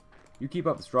 You keep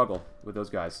up the struggle with those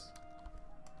guys.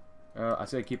 I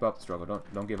say keep up the struggle.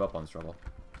 Don't give up on the struggle.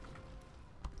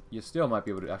 You still might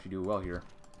be able to actually do well here.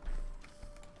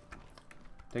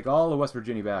 Take all of West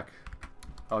Virginia back.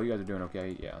 Oh, you guys are doing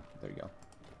okay. Yeah, there you go.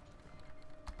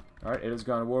 Alright, it has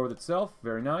gone to war with itself.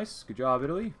 Very nice. Good job,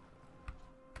 Italy.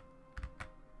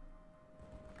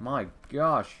 My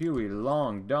gosh, Huey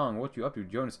Long Dong. What you up to?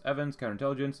 Jonas Evans,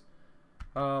 counterintelligence.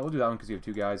 We'll do that one because you have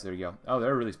 2 guys. There you go. Oh,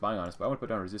 they're really spying on us, but I want to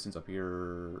put down resistance up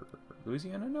here.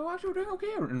 Louisiana? No, actually, we're doing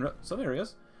okay in some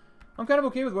areas. I'm kind of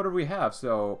okay with whatever we have,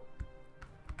 so...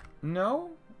 No?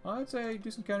 I'd say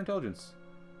do some counterintelligence.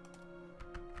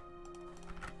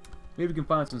 Maybe we can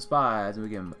find some spies and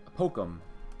we can poke them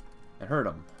and hurt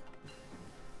them.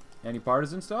 Any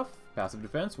partisan stuff? Passive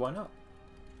defense? Why not?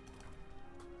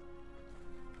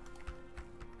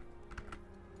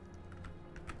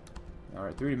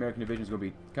 Alright, 3 American division is going to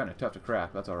be kind of tough to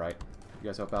crack. That's alright. You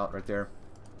guys help out right there.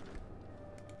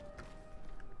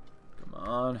 Come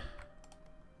on.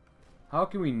 How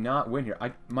can we not win here?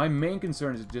 My main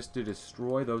concern is just to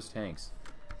destroy those tanks.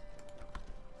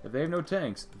 If they have no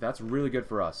tanks, that's really good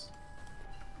for us.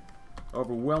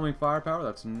 Overwhelming firepower,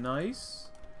 that's nice.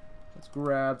 Let's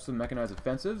grab some mechanized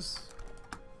offensives.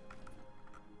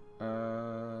 3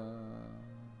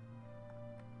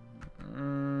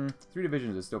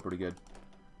 divisions is still pretty good.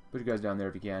 Put you guys down there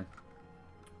if you can.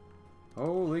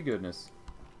 Holy goodness.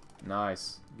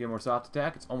 Nice. Get more soft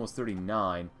attack. It's almost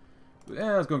 39.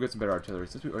 Let's go and get some better artillery.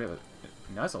 Since we already have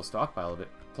a nice little stockpile of it.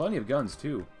 Plenty of guns,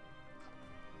 too.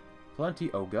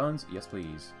 Plenty of guns. Yes,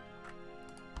 please.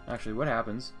 Actually, what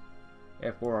happens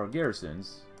if for our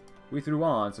garrisons, we threw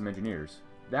on some engineers?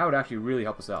 That would actually really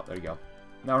help us out. There you go.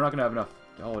 Now, we're not going to have enough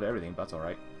to hold everything, but that's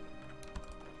alright.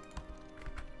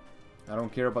 I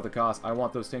don't care about the cost. I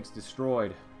want those tanks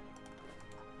destroyed.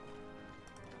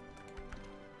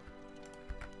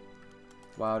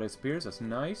 Wow, it disappears. That's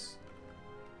nice.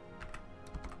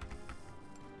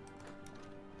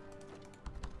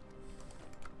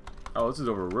 Oh, this is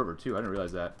over a river, too. I didn't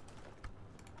realize that.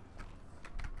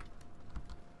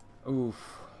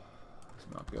 Oof. It's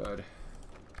not good.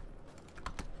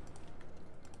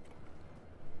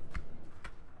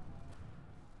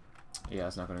 Yeah,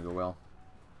 it's not going to go well.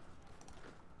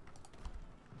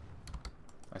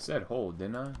 I said hold,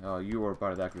 didn't I? Oh, you were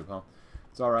part of that group, huh?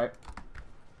 It's alright.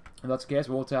 If that's the case,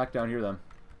 we'll attack down here then.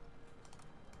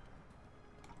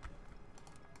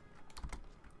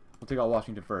 We'll take out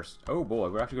Washington first. Oh boy,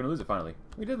 we're actually going to lose it finally.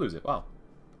 We did lose it, wow.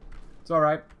 It's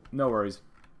alright, no worries.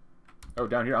 Oh,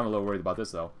 down here, I'm a little worried about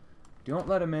this though. Don't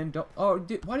let him in, don't... Oh,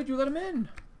 why did you let him in?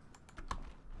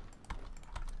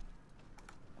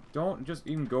 Don't just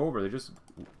even go over there,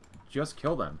 just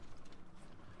kill them.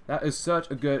 That is such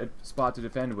a good spot to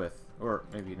defend with. Or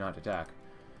maybe not attack.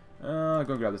 Go and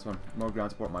grab this one. More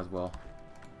ground support, might as well.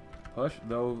 Push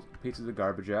those pieces of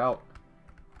garbage out.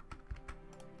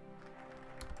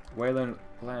 Wayland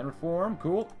plan reform.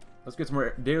 Cool. Let's get some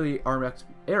more daily air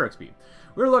XP.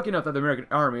 We were lucky enough that the American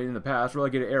Army in the past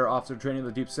relegated air officer training in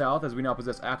the Deep South, as we now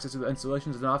possess access to the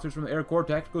installations and officers from the Air Corps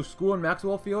Tactical School in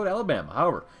Maxwell Field, Alabama.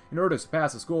 However, in order to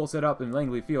surpass the school set up in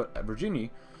Langley Field, Virginia,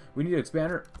 we need to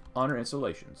expand on our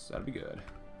installations. That'd be good.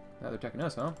 Now they're attacking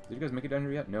us, huh? Did you guys make it down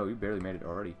here yet? No, you barely made it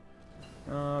already.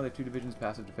 They have 2 divisions,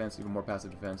 passive defense, even more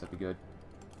passive defense. That'd be good.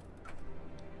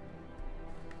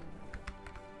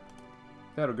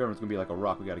 Federal government's gonna be like a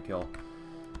rock we gotta kill.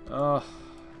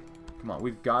 Come on,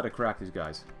 we've got to crack these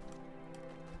guys.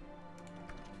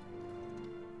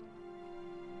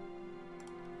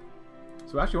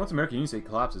 So actually, once American Union State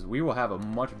collapses, we will have a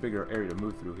much bigger area to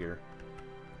move through here.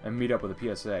 And meet up with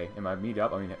the PSA. And by meet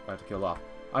up, I mean I have to kill off.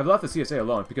 I've left the CSA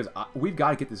alone because we've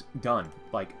got to get this done.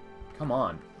 Like, come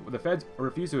on. The feds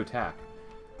refuse to attack.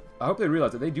 I hope they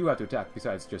realize that they do have to attack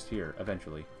besides just here,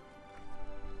 eventually.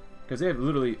 Because they have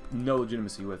literally no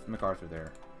legitimacy with MacArthur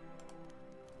there.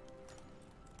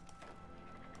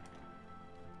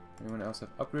 Anyone else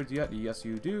have upgrades yet? Yes,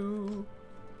 you do.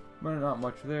 But not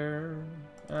much there.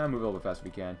 Move a little bit fast if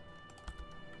we can.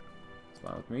 It's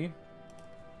fine with me.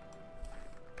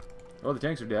 Oh, the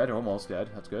tanks are dead. Almost dead.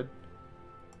 That's good.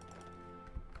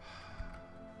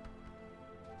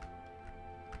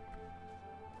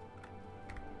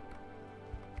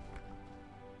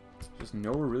 Just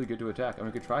nowhere really good to attack. I mean,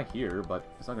 we could try here, but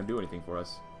it's not going to do anything for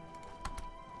us.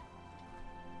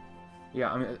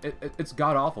 Yeah, I mean, it's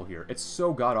god-awful here. It's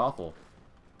so god-awful.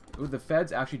 Would the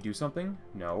feds actually do something?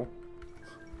 No.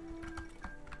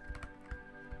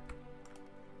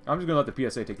 I'm just going to let the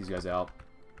PSA take these guys out.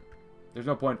 There's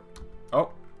no point.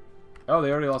 Oh. Oh,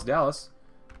 they already lost Dallas.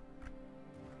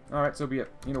 Alright, so be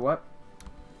it. You know what?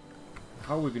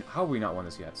 How have we not won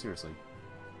this yet? Seriously.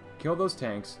 Kill those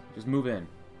tanks. Just move in.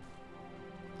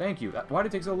 Thank you. Why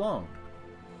did it take so long?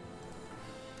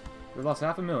 We lost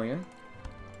 500,000.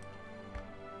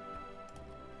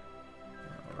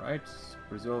 Alright.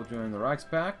 Brazil joined the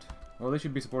Reichspakt. Well, they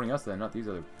should be supporting us then, not these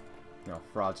other, you know,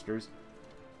 fraudsters.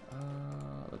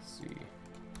 Let's see.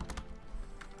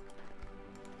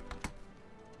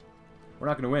 We're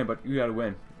not going to win, but you got to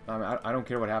win. I mean, I don't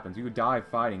care what happens. You could die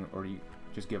fighting, or you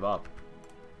just give up.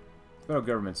 The federal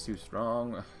government's too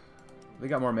strong. They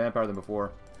got more manpower than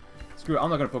before. Screw it. I'm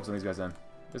not going to focus on these guys then.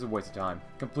 This is a waste of time.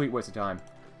 Complete waste of time.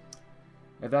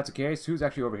 If that's the case, who's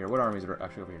actually over here? What armies are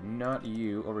actually over here? Not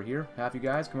you. Over here. Half you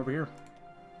guys, come over here.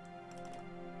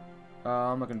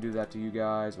 I'm not going to do that to you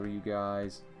guys or you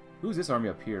guys. Who's this army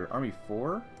up here? Army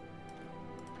 4?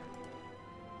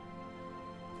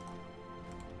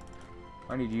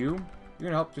 I need you. You're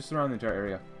going to help just surround the entire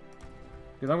area.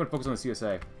 Because I'm going to focus on the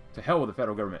CSA. To hell with the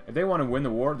federal government. If they want to win the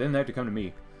war, then they have to come to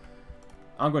me.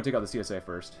 I'm going to take out the CSA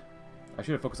first. I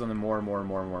should have focused on them more.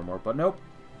 But nope.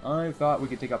 I thought we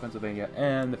could take out Pennsylvania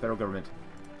and the federal government.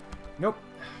 Nope.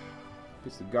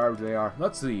 Just the garbage they are.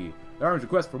 Let's see. The Army's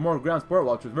request for more ground support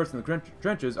while traversing the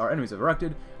trenches our enemies have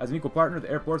erected. As an equal partner, the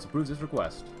Air Force approves this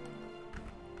request.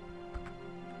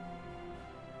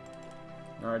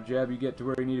 Alright, Jeb, you get to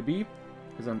where you need to be.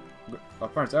 Because I'll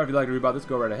find out if you'd like to read about this,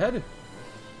 go right ahead.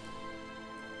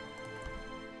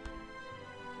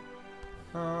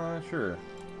 Sure.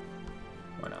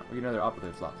 Why not? We get another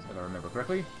operative slot, if I remember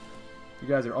correctly. You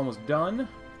guys are almost done.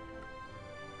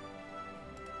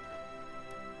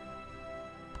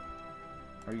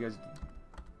 Are you guys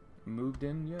moved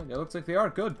in yet? It looks like they are.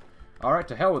 Good. Alright,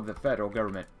 to hell with the federal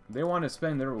government. They want to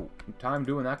spend their time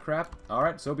doing that crap.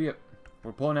 Alright, so be it.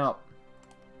 We're pulling out.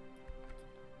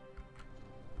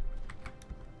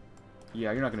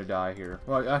 Yeah, you're not going to die here.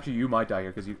 Well, actually, you might die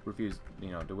here because you refused,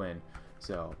 you know, to win.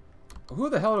 So, who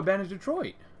the hell abandoned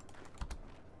Detroit?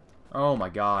 Oh my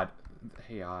god.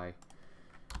 Hey,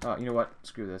 you know what?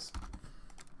 Screw this.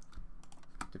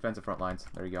 Defensive front lines.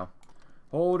 There you go.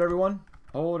 Hold everyone.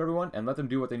 Hold everyone. And let them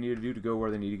do what they need to do to go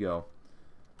where they need to go.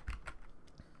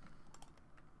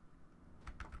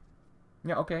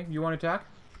 Yeah, okay. You want to attack?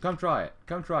 Come try it.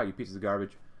 Come try it, you pieces of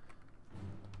garbage.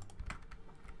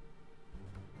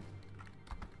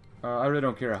 I really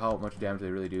don't care how much damage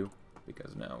they really do.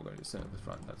 Because now we're going to just send it to the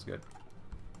front. That's good.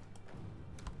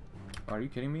 Are you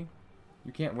kidding me?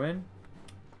 You can't win?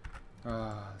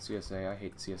 CSA. I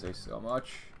hate the CSA so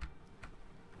much.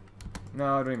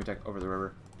 No, I don't even attack over the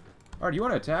river. Alright, you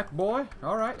want to attack, boy?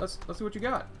 Alright, let's see what you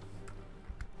got.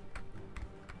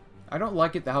 I don't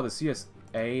like it how the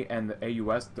CSA and the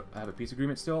AUS have a peace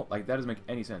agreement still. Like, that doesn't make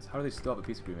any sense. How do they still have a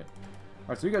peace agreement?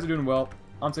 Alright, so you guys are doing well.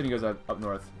 I'm sending you guys up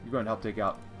north. You're going to help take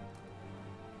out...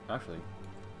 Actually,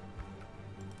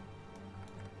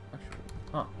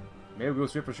 huh. Maybe we'll go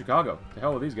straight for Chicago. To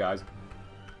hell with these guys.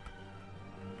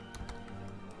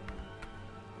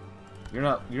 You're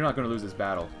not going to lose this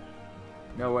battle.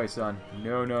 No way, son.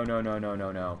 No.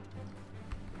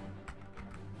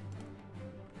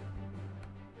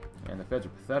 And the feds are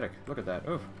pathetic. Look at that.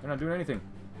 Oof, they're not doing anything.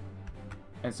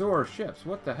 And so are ships.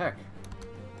 What the heck?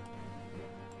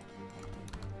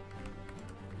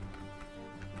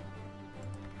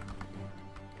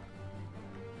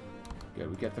 Good,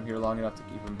 we get them here long enough to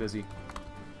keep them busy.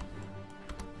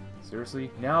 Seriously?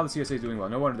 Now the CSA is doing well.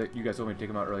 No wonder that you guys told me to take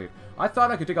them out earlier. I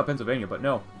thought I could take out Pennsylvania, but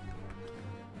no.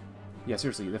 Yeah,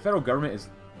 seriously. The federal government is...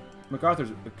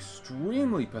 MacArthur's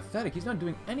extremely pathetic. He's not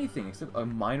doing anything except a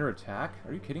minor attack.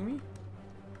 Are you kidding me?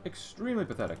 Extremely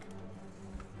pathetic.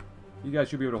 You guys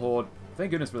should be able to hold...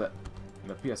 Thank goodness for that,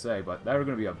 the PSA, but that are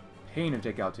going to be a pain to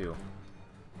take out, too.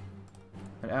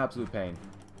 An absolute pain.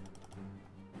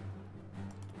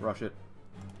 Rush it.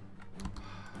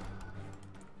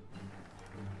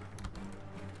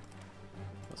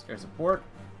 Let's air support.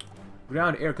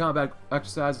 Ground-air combat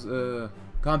exercise,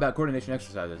 combat coordination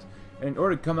exercises. In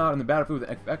order to come out on the battlefield with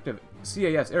an effective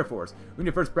CAS Air Force, we need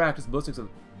to first practice the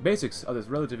basics of this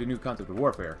relatively new concept of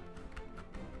warfare.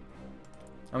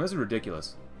 I mean, this is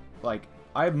ridiculous. Like,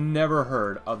 I've never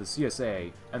heard of the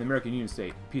CSA and the American Union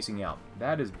State piecing out.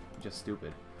 That is just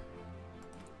stupid.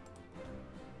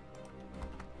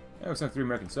 That looks like 3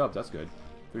 American subs. That's good.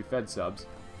 3 Fed subs.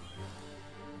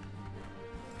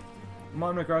 Come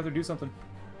on, MacArthur, do something.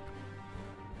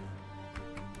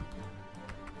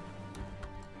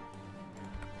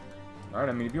 Alright,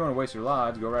 I mean, if you want to waste your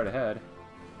lives, go right ahead.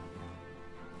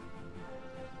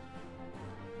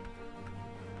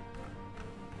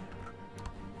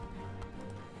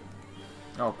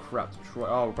 Oh, crap. Detroit.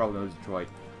 Oh, we're probably going to lose Detroit.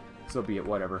 So be it.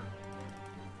 Whatever.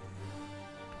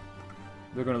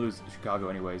 They're going to lose Chicago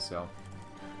anyway, so.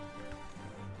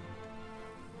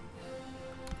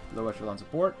 Low echelon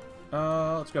support.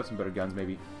 Let's grab some better guns,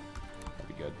 maybe.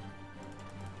 That'd be good.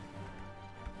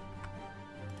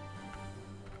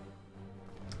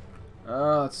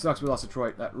 It sucks we lost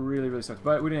Detroit. That really, really sucks.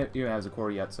 But we didn't even have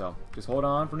Zakor yet, so just hold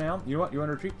on for now. You know what? You want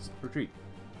to retreat? Retreat.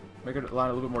 Make our line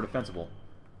a little bit more defensible.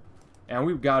 And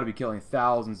we've got to be killing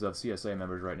thousands of CSA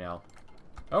members right now.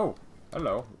 Oh,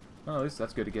 hello. Well, at least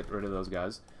that's good to get rid of those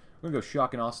guys. We're going to go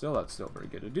shock and awe still. That's still very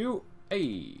good to do.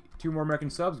 Hey, 2 more American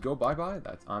subs. Go bye-bye.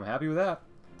 I'm happy with that.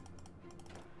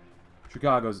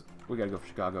 Chicago's... We gotta go for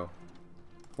Chicago.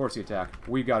 Force the attack.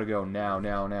 We gotta go now,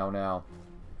 now, now, now.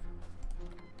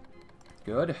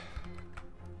 Good.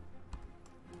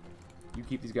 You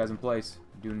keep these guys in place.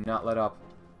 Do not let up.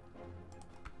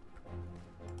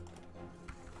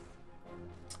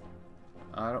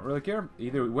 I don't really care.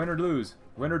 Either win or lose.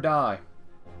 Win or die.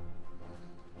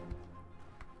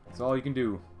 That's all you can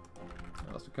do.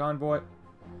 I lost a convoy.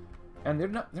 And they're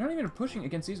not even pushing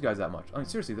against these guys that much. I mean,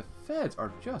 seriously, the feds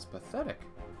are just pathetic.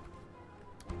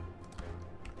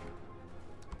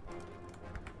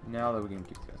 Now that we can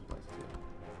keep these guys in place too.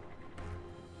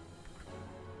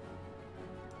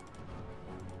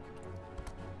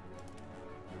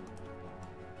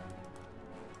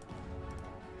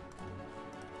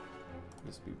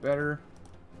 This would be better.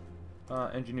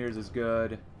 Engineers is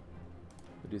good.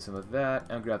 We'll do some of that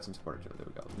and grab some support. There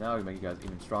we go. Now we make you guys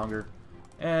even stronger.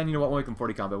 And you know what? We'll make them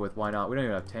 40 combat with. Why not? We don't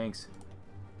even have tanks.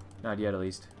 Not yet, at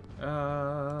least.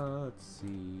 Let's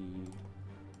see.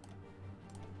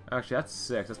 Actually, that's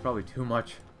 6. That's probably too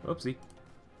much. Oopsie.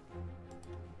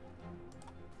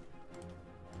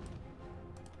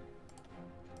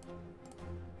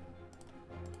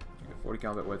 40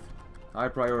 combat with. High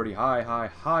priority.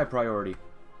 High priority.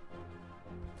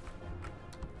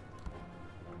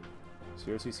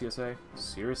 Seriously, CSA?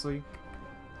 Seriously?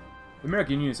 The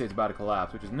American Union State's about to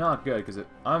collapse, which is not good, because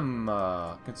I'm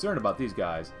concerned about these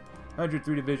guys.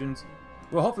 103 divisions.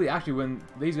 Well, hopefully, actually, when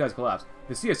these guys collapse,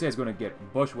 the CSA is going to get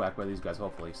bushwhacked by these guys,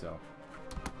 hopefully, so.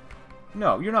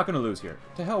 No, you're not going to lose here.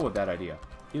 To hell with that idea.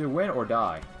 Either win or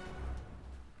die.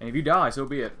 And if you die, so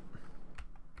be it.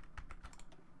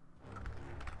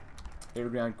 Air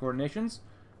ground coordinations.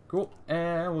 Cool.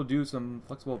 And we'll do some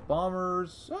flexible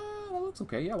bombers. That looks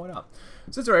okay. Yeah, why not?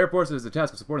 Since our air force is the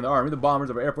task of supporting the army, the bombers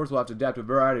of our air force will have to adapt to a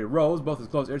variety of roles, both as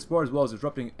close air support as well as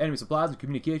disrupting enemy supplies and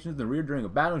communications in the rear during a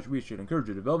battle. We should encourage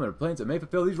the development of planes that may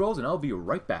fulfill these roles, and I'll be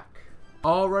right back.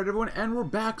 Alright, everyone, and we're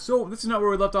back. So, this is not where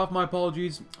we left off. My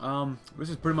apologies. This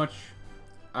is pretty much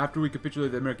after we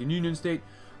capitulated the American Union State.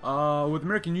 With the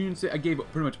American Union State, I gave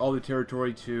pretty much all the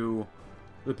territory to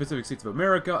the Pacific States of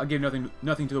America. I gave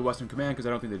nothing to the Western Command because I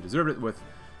don't think they deserved it, with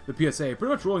the PSA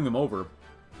pretty much rolling them over.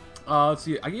 Let's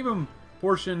see, I gave them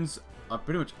portions of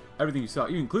pretty much everything you saw,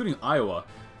 including Iowa.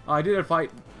 I did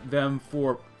fight them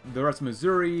for the rest of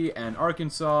Missouri and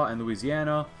Arkansas and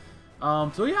Louisiana.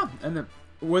 So yeah, and then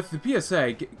with the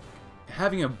PSA,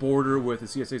 having a border with the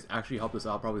CSAs actually helped us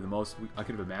out probably the most I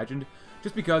could have imagined.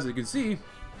 Just because, as you can see,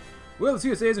 well, the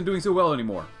CSA isn't doing so well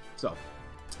anymore. So,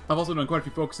 I've also done quite a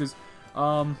few focuses.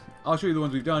 I'll show you the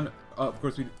ones we've done. Of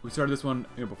course, we started this one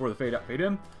before the fade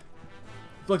in.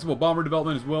 Flexible bomber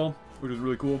development as well, which was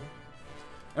really cool.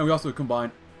 And we also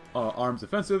combined arms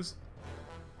offensives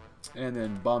and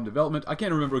then bomb development. I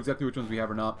can't remember exactly which ones we have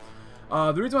or not.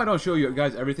 The reason why I don't show you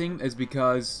guys everything is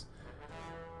because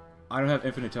I don't have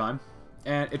infinite time,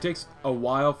 and it takes a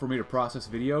while for me to process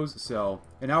videos. So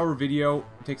an hour video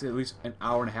takes at least an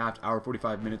hour and a half, hour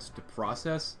 45 minutes to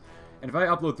process. And if I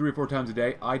upload 3 or 4 times a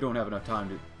day, I don't have enough time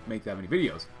to make that many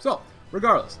videos. So,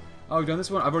 regardless, I've done this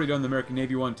one. I've already done the American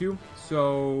Navy one too.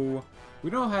 So,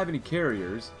 we don't have any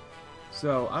carriers.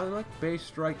 So, I like base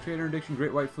strike, trader interdiction,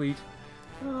 Great White Fleet,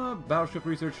 battleship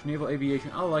research, naval aviation.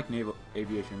 I like naval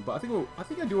aviation, but I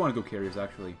think I do want to go carriers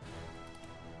actually.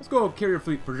 Let's go carrier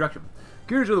fleet projection.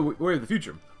 Carriers are the way of the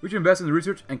future. We should invest in the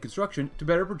research and construction to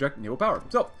better project naval power.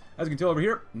 So, as you can tell over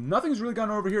here, nothing's really gone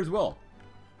over here as well.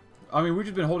 I mean, we've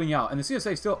just been holding out, and the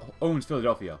CSA still owns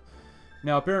Philadelphia.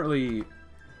 Now, apparently,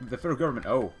 the federal government...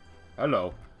 Oh,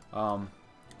 hello.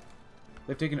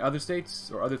 They've taken other states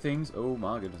or other things. Oh,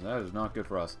 my goodness, that is not good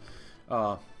for us.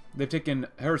 They've taken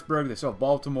Harrisburg, they still have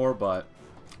Baltimore, but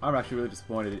I'm actually really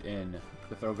disappointed in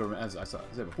the federal government, as I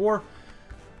said before.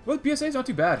 Well, the PSA is not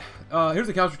too bad. Here's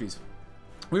the casualties.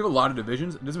 We have a lot of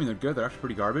divisions. It doesn't mean they're good, they're actually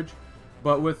pretty garbage.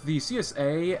 But with the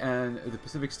CSA and the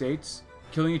Pacific States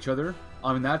killing each other,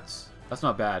 I mean, that's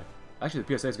not bad. Actually,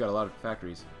 the PSA's got a lot of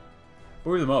factories. But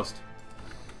we're the most.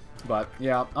 But,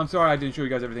 yeah, I'm sorry I didn't show you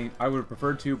guys everything. I would have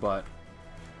preferred to, but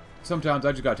sometimes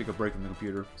I just gotta take a break from the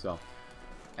computer, so.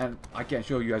 And I can't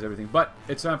show you guys everything. But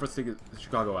it's time for us to take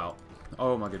Chicago out.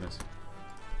 Oh, my goodness.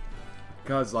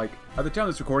 Because, like, at the time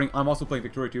of this recording, I'm also playing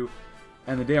Victoria 2.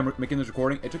 And the day I'm making this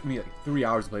recording, it took me like 3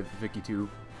 hours to play Vicky 2.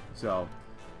 So,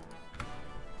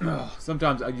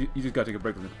 sometimes you just gotta take a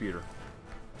break from the computer.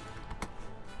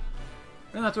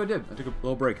 And that's what I did. I took a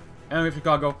little break. And we have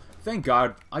Chicago. Thank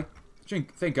God.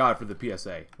 Thank God for the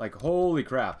PSA. Like, holy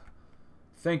crap.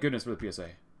 Thank goodness for the PSA.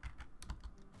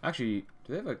 Actually, do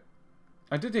they have a...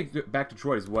 I did take back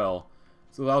Detroit as well.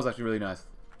 So that was actually really nice.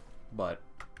 But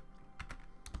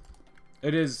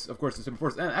it is, of course, the Civil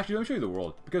Force. And actually, let me show you the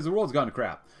world, because the world's gone to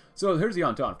crap. So here's the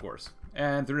Entente, of course.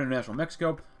 And through international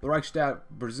Mexico, the Reichsstaat,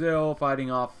 Brazil, fighting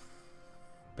off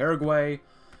Paraguay.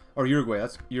 Or Uruguay,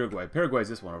 that's Uruguay. Paraguay is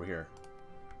this one over here.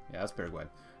 Yeah, that's Paraguay.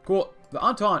 Cool. The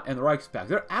Entente and the Reichspakt,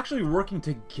 they're actually working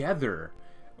together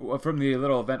from the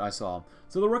little event I saw.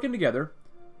 So they're working together.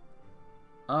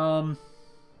 Austria's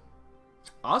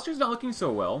not looking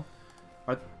so well.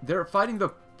 They're fighting the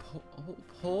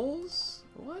Poles?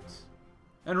 What?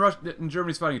 And Russia and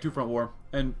Germany's fighting a two-front war,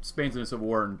 and Spain's in a civil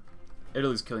war, and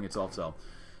Italy's killing itself. So,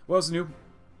 what else is new?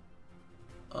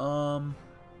 All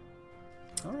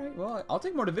right. Well, I'll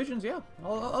take more divisions. Yeah, I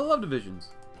love divisions.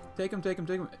 Take them, take them,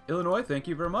 take them. Illinois, thank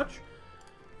you very much.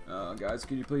 Guys,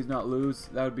 could you please not lose?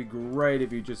 That would be great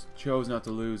if you just chose not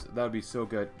to lose. That would be so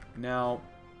good. Now,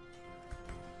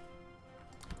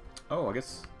 oh, I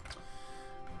guess.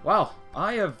 Wow,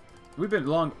 we've been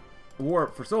long war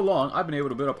for so long. I've been able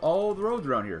to build up all the roads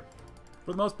around here,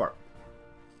 for the most part.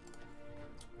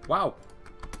 Wow.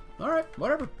 All right,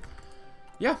 whatever.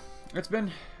 Yeah, it's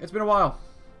been a while.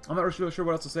 I'm not really sure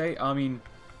what else to say. I mean,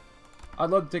 I'd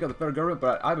love to take out the federal government,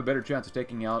 but I have a better chance of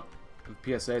taking out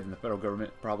the PSA than the federal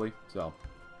government, probably. So,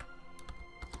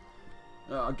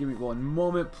 give me one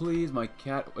moment, please. My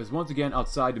cat is once again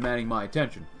outside demanding my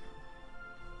attention.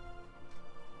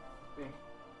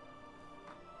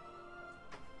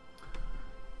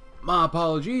 My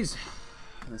apologies.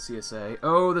 The CSA.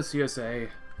 Oh, the CSA.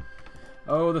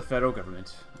 Oh, the federal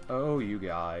government. Oh, you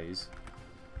guys.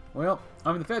 Well,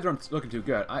 I mean, the feds aren't looking too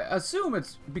good. I assume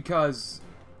it's because,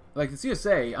 like, the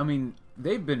CSA, I mean,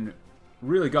 they've been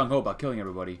really gung-ho about killing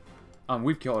everybody.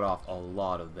 We've killed off a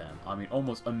lot of them. I mean,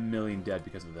 almost 1 million dead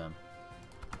because of them.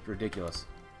 It's ridiculous.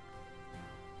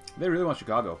 They really want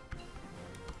Chicago.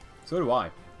 So do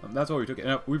I. That's why we took it.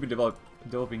 And we've been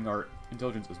developing our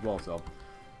intelligence as well, so.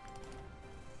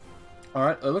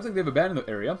 Alright, it looks like they've abandoned the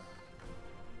area.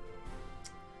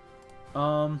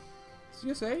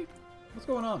 CSA? What's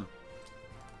going on?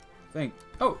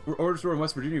 Oh, order store in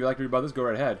West Virginia. If you'd like to read about this, go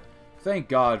right ahead. Thank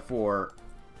God for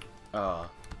the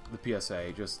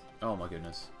PSA. Just, oh my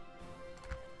goodness.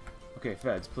 Okay,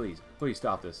 feds, please. Please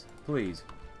stop this. Please.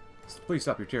 Please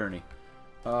stop your tyranny.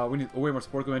 We need way more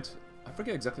support equipment. I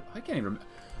forget exactly. I can't even remember.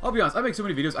 I'll be honest, I make so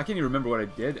many videos, I can't even remember what I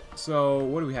did. So,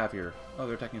 what do we have here? Oh,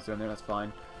 they're attacking us down there. That's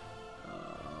fine.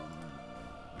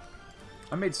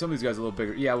 I made some of these guys a little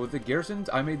bigger. Yeah, with the garrisons,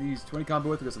 I made these 20 combo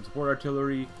with. We got some support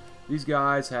artillery. These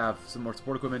guys have some more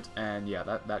support equipment, and yeah,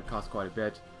 that costs quite a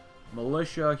bit.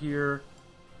 Militia here.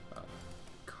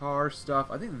 Car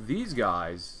stuff. I think these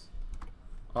guys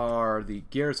are the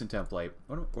garrison template.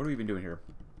 What are we even doing here?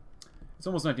 It's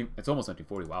almost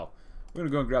 1940. Wow. We're gonna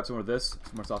go and grab some of this.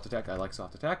 Some more soft attack. I like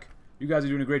soft attack. You guys are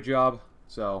doing a great job.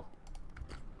 So,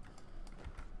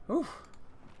 oof.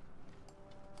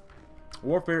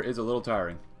 Warfare is a little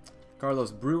tiring.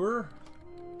 Carlos Brewer.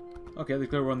 Okay, they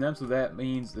clear on them, so that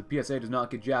means the PSA does not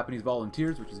get Japanese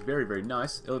volunteers, which is very, very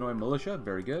nice. Illinois Militia,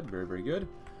 very good, very, very good.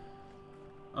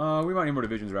 We might need more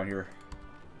divisions around here.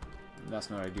 That's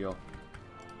not ideal.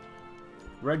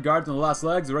 Red Guards on the last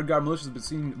legs. The Red Guard militia has been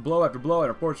seen blow after blow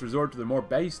and are forced to resort to their more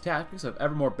base tactics of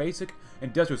ever more basic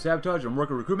industrial sabotage and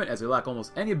worker recruitment, as they lack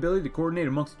almost any ability to coordinate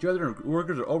amongst each other, and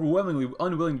workers are overwhelmingly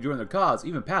unwilling to join their cause,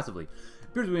 even passively.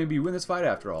 Appears we may be win this fight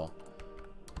after all.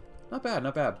 Not bad,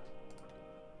 not bad.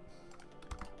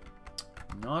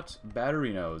 Not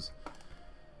baderinos.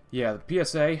 Yeah, the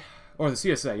PSA or the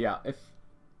CSA. Yeah, if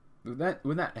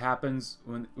when that happens,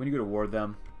 when you go to war with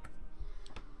them,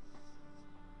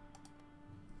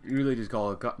 you really just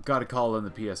gotta call in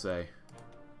the PSA.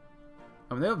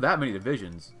 I mean, they don't have that many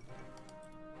divisions.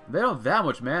 They don't have that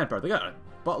much manpower. They got a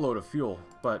buttload of fuel,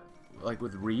 but like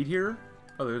with Reed here,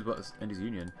 oh, there's Indies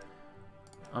Union.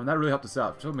 That really helped us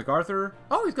out. So MacArthur,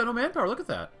 oh, he's got no manpower. Look at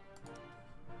that.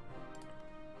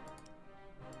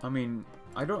 I mean,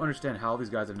 I don't understand how these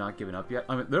guys have not given up yet.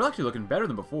 I mean, they're actually looking better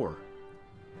than before.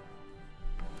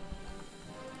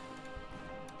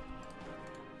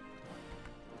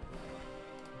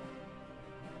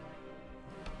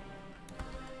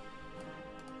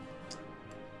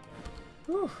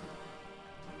 Whew.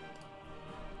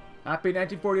 Happy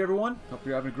 1940, everyone. Hope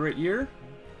you're having a great year.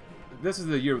 This is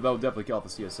the year that will definitely kill off the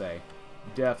CSA.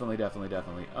 Definitely, definitely,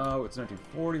 definitely. Oh, it's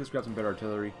 1940. Let's grab some better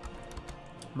artillery.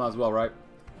 Might as well, right?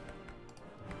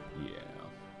 Yeah.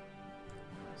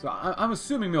 So I'm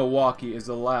assuming Milwaukee is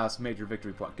the last major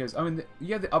victory point. Because, I mean,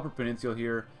 you have the Upper Peninsula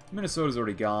here. Minnesota's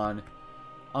already gone.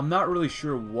 I'm not really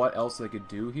sure what else they could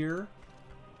do here.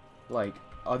 Like,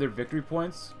 other victory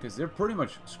points. Because they're pretty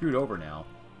much screwed over now.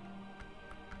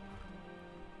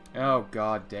 Oh,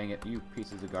 god dang it. You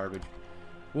pieces of garbage.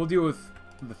 We'll deal with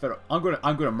the federal. I'm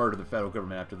gonna murder the federal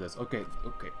government after this. Okay.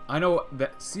 I know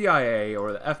that CIA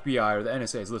or the FBI or the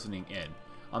NSA is listening in.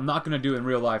 I'm not gonna do it in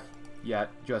real life yet.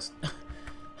 Just.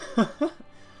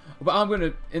 But I'm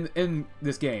gonna in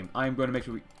this game. I'm gonna make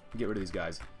sure we get rid of these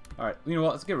guys. All right. You know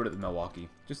what? Let's get rid of the Milwaukee.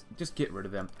 Just get rid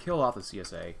of them. Kill off the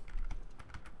CSA.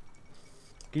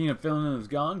 King of Finland is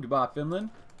gone. Goodbye, Finland.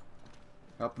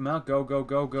 Help them out.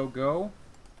 Go.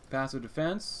 Passive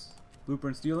defense.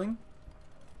 Blueprint stealing.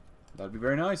 That'd be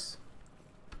very nice.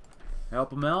 Help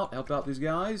them out. Help out these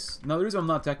guys. Now, the reason I'm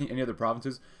not attacking any other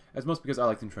provinces is mostly because I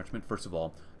like the entrenchment, first of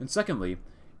all. And secondly,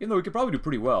 even though we could probably do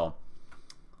pretty well,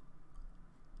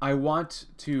 I want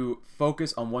to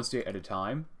focus on one state at a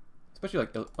time. Especially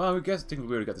like, well, I guess technically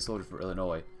we already got the soldiers for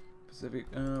Illinois. Pacific,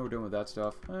 we're done with that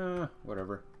stuff.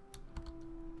 Whatever.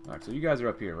 Alright, so you guys are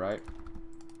up here, right?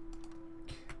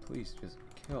 Please just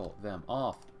kill them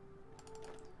off.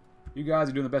 You guys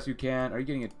are doing the best you can. Are you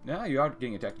getting it? Nah, you are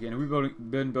getting attacked again. We've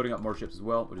been building up more ships as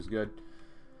well, which is good.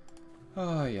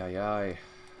 Oh, yeah,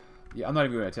 I'm not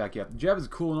even going to attack yet. Jeb is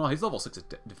cool and all. He's level 6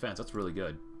 defense. That's really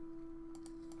good.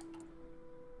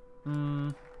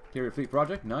 Carrier fleet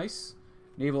project. Nice.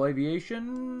 Naval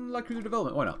aviation. Light cruiser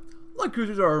development. Why not? Light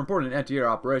cruisers are important in anti-air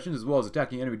operations as well as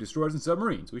attacking enemy destroyers and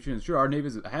submarines. We should ensure our Navy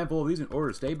has a handful of these in order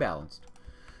to stay balanced.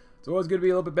 It's always good to be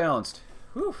a little bit balanced.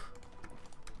 Whew.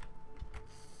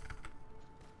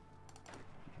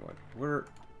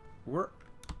 What?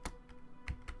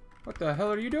 What the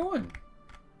hell are you doing?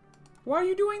 Why are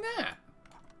you doing that?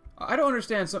 I don't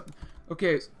understand some...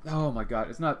 Okay, oh my god,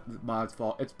 it's not Mod's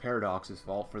fault, it's Paradox's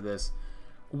fault for this.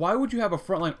 Why would you have a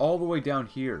front line all the way down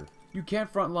here? You can't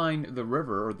front line the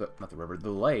river, or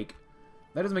the lake.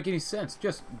 That doesn't make any sense.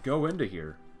 Just go into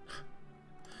here.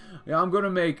 Yeah, I'm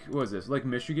gonna make, what is this, Lake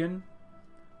Michigan?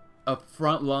 A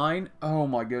front line? Oh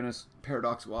my goodness,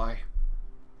 Paradox, why?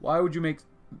 Why would you make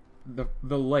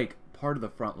the lake part of the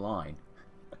front line?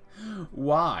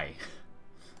 Why?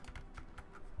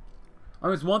 I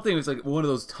mean, it's one thing, it's like one of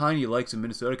those tiny lakes in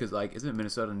Minnesota, because, like, isn't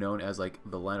Minnesota known as, like,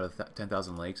 the land of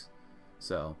 10,000 lakes?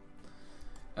 So,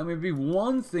 I mean, it'd be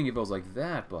one thing if it was like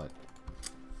that, but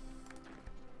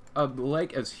a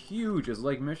lake as huge as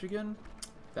Lake Michigan?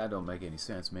 That don't make any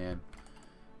sense, man.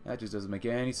 That just doesn't make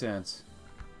any sense.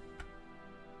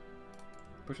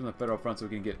 Push on the federal front so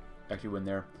we can actually win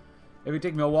there. If we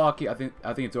take Milwaukee, I think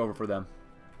it's over for them.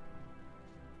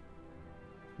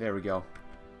 There we go.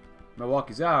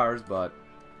 Milwaukee's ours, but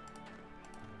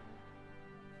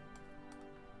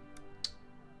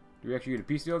do we actually get a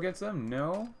peace deal against them?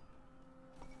 No.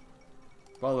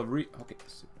 Okay.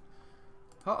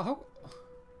 How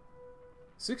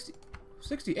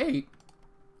 68?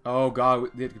 Oh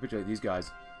god, they have to capitulate these guys.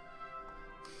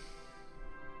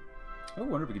 I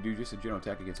wonder if we could do just a general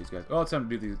attack against these guys. Oh, it's time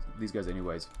to do these guys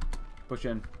anyways. Push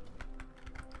in.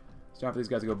 It's time for these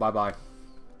guys to go bye-bye.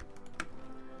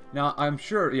 Now, I'm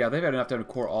sure, yeah, they've had enough time to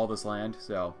core all this land,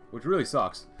 so, which really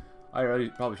sucks. I really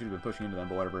probably should have been pushing into them,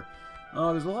 but whatever.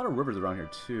 Oh, there's a lot of rivers around here,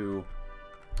 too.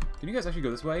 Can you guys actually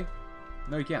go this way?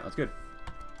 No, you can't. That's good.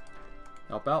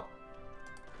 Help out.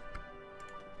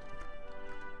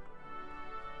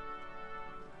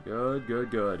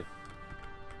 Good.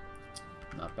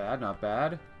 Not bad, not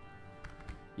bad.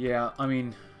 Yeah, I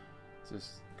mean, it's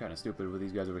just kind of stupid with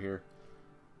these guys over here.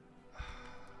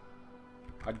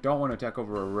 I don't want to attack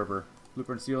over a river.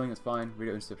 Blueprint stealing, that's fine.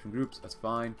 Radio interception groups, that's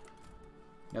fine.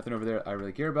 Nothing over there I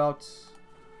really care about.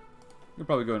 We'll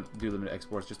probably go and do limited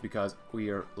exports just because we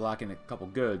are lacking a couple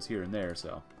goods here and there,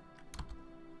 so.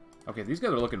 Okay, these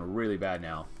guys are looking really bad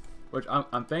now. Which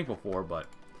I'm thankful for, but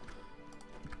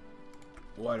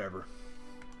whatever.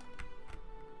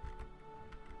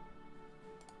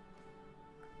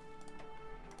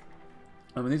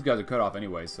 I mean, these guys are cut off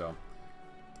anyway, so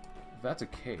if that's the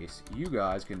case, you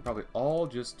guys can probably all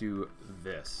just do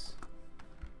this.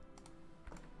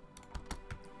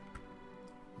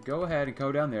 Go ahead and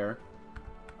go down there.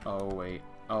 Oh, wait.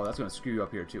 Oh, that's going to screw you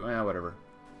up here, too. Whatever.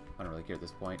 I don't really care at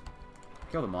this point.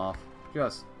 Kill them off.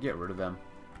 Just get rid of them.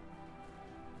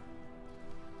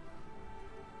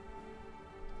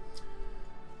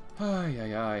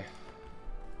 Ay.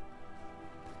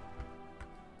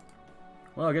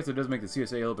 Well, I guess it does make the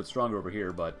CSA a little bit stronger over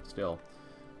here, but still.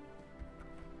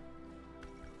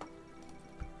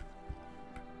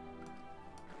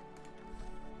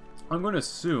 I'm going to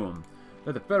assume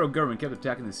that the federal government kept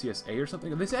attacking the CSA or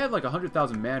something. They had like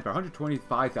 100,000 manpower,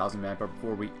 125,000 manpower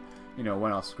before we, you know,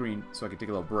 went off screen so I could take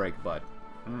a little break, but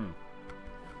I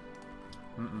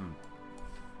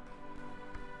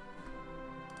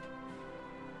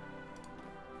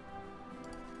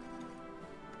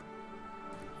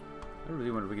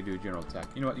really wonder if we could do a general attack.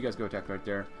 You know what? You guys go attack right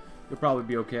there. You'll probably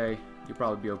be okay. You'll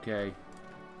probably be okay.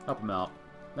 Help them out.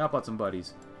 Help out some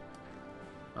buddies.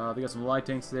 They got some light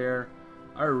tanks there.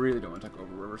 I really don't want to take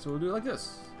over river, so we'll do it like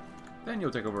this. Then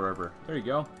you'll take over river. There you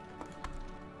go.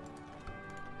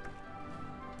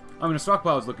 I mean, the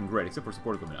stockpile is looking great, except for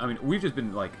support equipment. I mean, we've just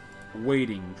been, like,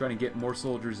 waiting, trying to get more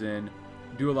soldiers in,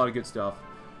 do a lot of good stuff.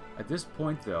 At this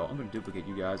point, though, I'm going to duplicate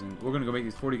you guys, and we're going to go make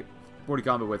these 40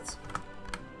 combat widths.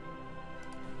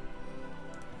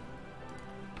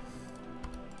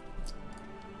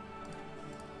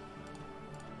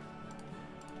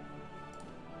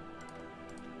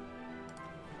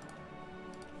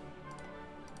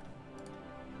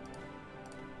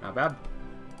 Not bad.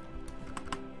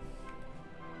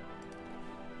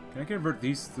 Can I convert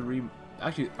these 3?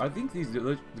 Actually, I think these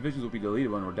divisions will be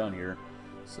deleted when we're done here.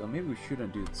 So maybe we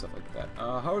shouldn't do stuff like that.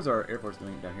 How is our Air Force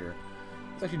doing down here?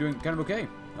 It's actually doing kind of okay.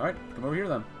 Alright, come over here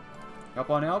then. Help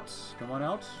on out. Come on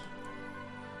out.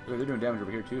 Oh, they're doing damage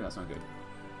over here too. That's not good.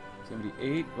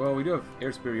 78. Well, we do have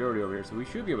air superiority over here, so we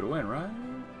should be able to win, right?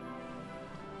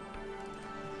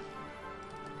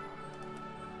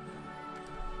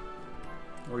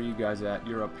 Where are you guys at?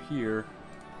 You're up here.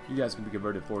 You guys can be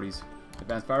converted 40s.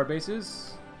 Advanced fire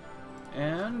bases.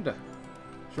 And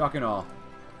shock and awe.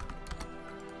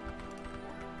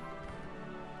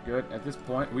 Good. At this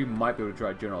point, we might be able to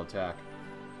try general attack.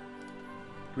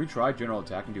 Can we try general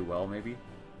attack and do well, maybe?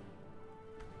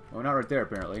 Well, not right there,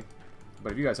 apparently.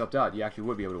 But if you guys helped out, you actually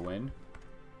would be able to win.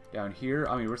 Down here,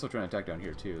 I mean, we're still trying to attack down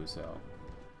here, too, so...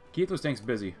 Keep those tanks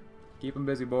busy. Keep them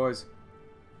busy, boys.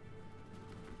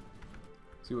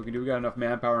 See what we can do. We got enough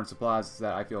manpower and supplies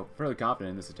that I feel fairly confident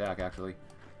in this attack, actually.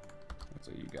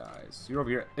 So you guys, you're over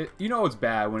here. You know it's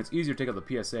bad when it's easier to take out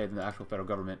the PSA than the actual federal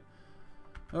government.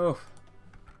 Oh.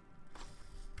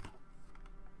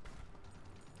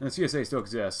 And the CSA still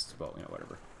exists, but, you know,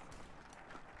 whatever.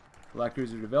 Light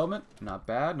cruiser development. Not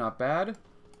bad, not bad.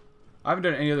 I haven't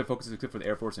done any other focuses except for the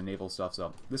Air Force and Naval stuff,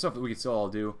 so this stuff that we can still all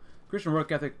do. Christian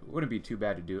work ethic wouldn't be too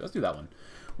bad to do. Let's do that one.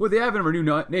 With the advent of a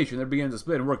new nation, there begins a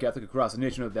split in work ethic across the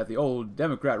nation that the old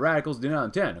Democrat radicals did not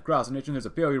intend. Across the nation, there's a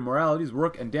failure of moralities,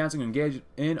 work and dancing engaged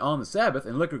in on the Sabbath,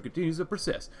 and liquor continues to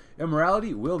persist.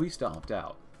 Immorality will be stomped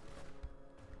out.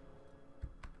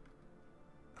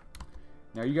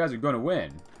 Now, you guys are going to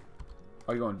win.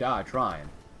 Or you're going to die trying.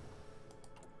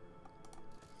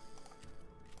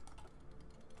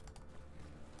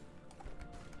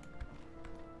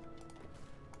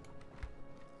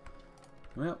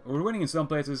 Well, we're winning in some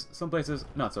places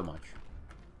not so much.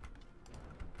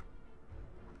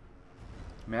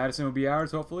 Madison will be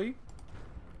ours, hopefully.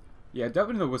 Yeah,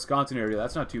 definitely the Wisconsin area,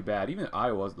 that's not too bad. Even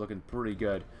Iowa's looking pretty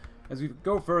good. As we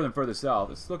go further and further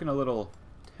south, it's looking a little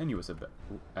tenuous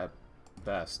at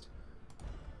best.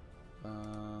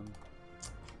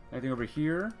 Anything over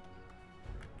here?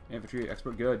 Infantry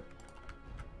expert, good.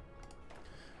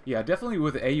 Yeah, definitely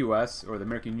with the AUS, or the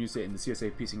American Union State, and the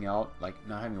CSA piecing out, like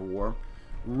not having a war,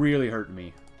 really hurt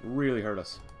me. Really hurt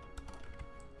us.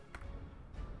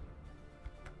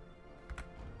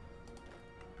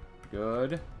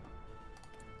 Good.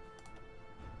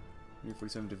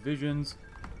 47 divisions.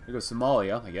 There goes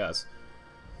Somalia, I guess.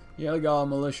 Yeah, they got all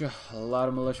militia. A lot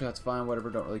of militia, that's fine, whatever,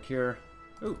 don't really care.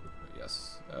 Ooh,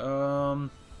 yes. I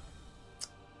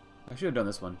should have done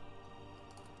this one.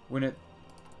 Win it.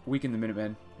 Weaken the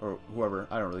Minutemen, or whoever.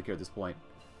 I don't really care at this point.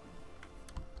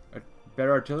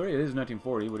 Better artillery? It is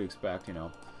 1940. What do you expect, you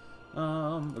know?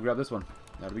 We'll grab this one.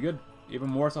 That'll be good. Even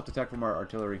more soft attack from our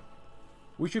artillery.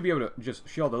 We should be able to just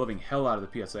shell the living hell out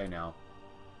of the PSA now.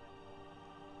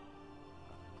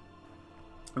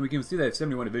 And we can see that it's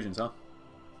 71 divisions, huh?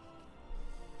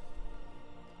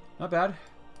 Not bad.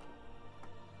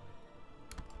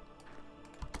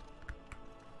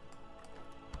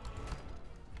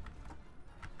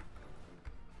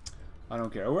 I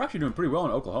don't care. We're actually doing pretty well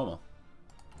in Oklahoma.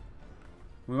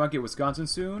 We might get Wisconsin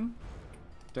soon.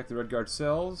 Protect the Red Guard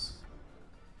cells.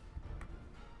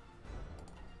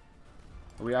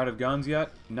 Are we out of guns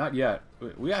yet? Not yet.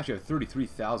 We actually have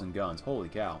 33,000 guns. Holy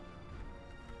cow.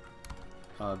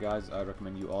 Guys, I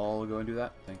recommend you all go and do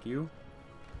that. Thank you.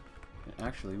 And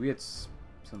actually, we had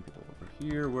some people over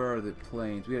here. Where are the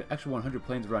planes? We had actually 100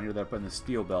 planes around here that are put in the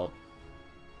steel belt.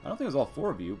 I don't think it was all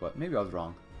 4 of you, but maybe I was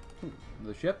wrong. Ooh,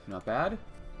 the ship, not bad.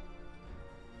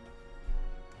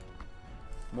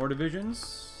 More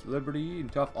divisions, Liberty and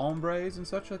tough hombres and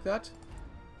such like that.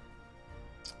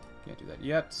 Can't do that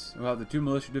yet. We'll have the 2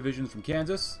 militia divisions from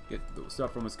Kansas. Get the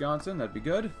stuff from Wisconsin, that'd be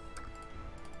good.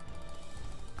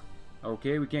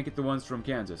 Okay, we can't get the ones from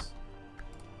Kansas.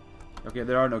 Okay,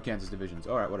 there are no Kansas divisions.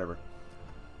 Alright, whatever.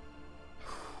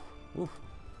 Oof.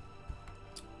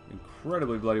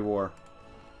 Incredibly bloody war.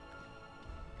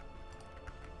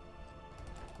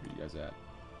 guys at?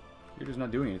 You're just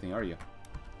not doing anything, are you?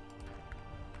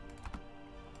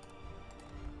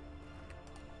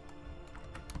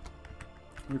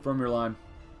 Reform your line.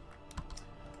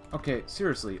 Okay,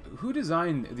 seriously, who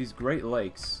designed these Great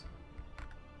Lakes,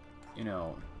 you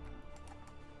know,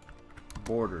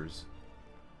 borders?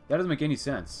 That doesn't make any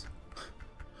sense.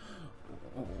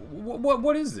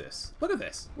 What is this? Look at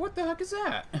this. What the heck is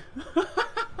that?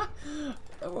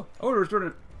 Oh,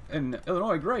 restored in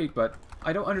Illinois, great, but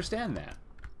I don't understand that.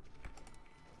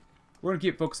 We're going to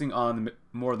keep focusing on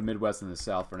more of the Midwest than the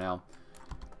South for now.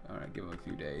 Alright, give them a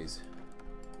few days.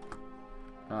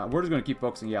 We're just going to keep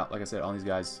focusing, yeah, like I said, on these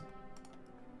guys.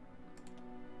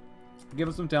 Give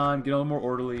them some time, get a little more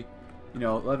orderly. You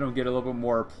know, let them get a little bit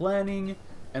more planning,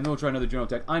 and then we'll try another general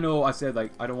tech. I know I said,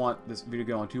 like, I don't want this video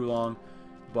going too long,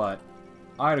 but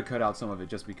I had to cut out some of it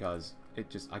just because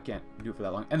I can't do it for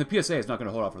that long. And the PSA is not going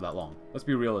to hold off for that long. Let's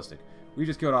be realistic. We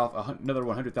just killed off another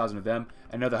 100,000 of them,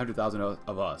 and another 100,000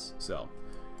 of us, so.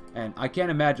 And I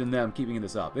can't imagine them keeping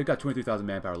this up. They've got 23,000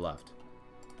 manpower left.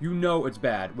 You know it's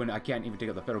bad when I can't even take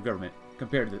out the federal government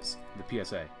compared to the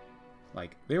PSA.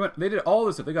 Like, they did all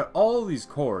this stuff. They got all these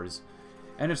cores,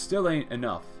 and it still ain't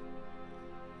enough.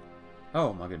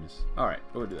 Oh my goodness. Alright,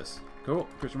 we'll do this. Cool.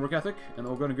 Christian work ethic, and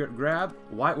then we're going to grab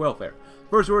white welfare.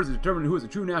 First order is to determine who is a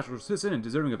true national citizen and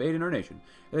deserving of aid in our nation.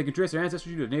 If they can trace their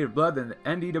ancestry to native blood, then the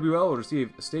NDWL will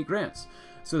receive state grants,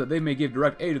 so that they may give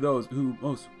direct aid to those who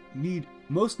most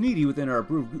needy within our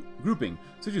approved grouping,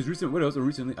 such as recent widows or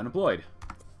recently unemployed.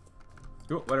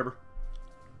 Cool, whatever.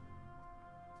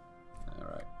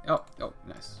 Alright. Oh,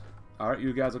 nice. Alright,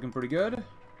 you guys looking pretty good.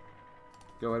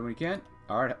 Go ahead when you can.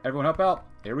 Alright, everyone help out.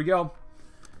 Here we go.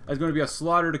 There's going to be a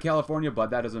slaughter to California, but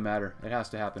that doesn't matter. It has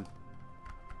to happen.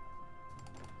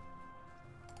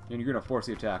 And you're going to force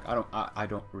the attack. I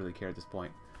don't really care at this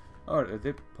point. Oh, are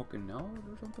they poking out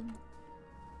or something?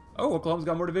 Oh, Oklahoma's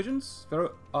got more divisions.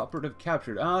 Federal operative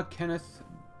captured. Kenneth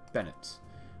Bennett.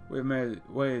 We have made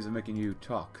ways of making you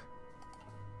talk.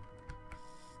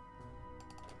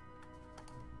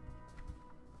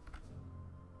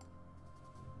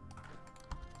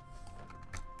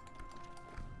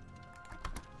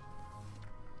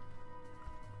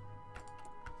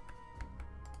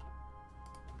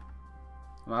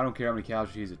 I don't care how many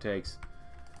casualties it takes.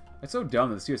 It's so dumb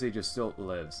that the CSA just still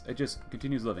lives. It just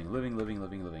continues living.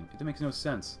 It makes no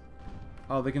sense.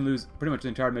 Oh, they can lose pretty much the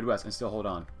entire Midwest and still hold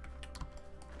on.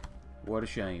 What a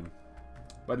shame.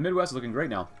 But the Midwest is looking great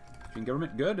now. Machine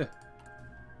government, good.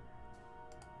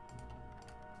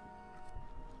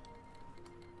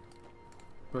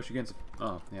 Push against...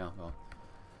 Oh, yeah, well.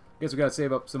 Guess we gotta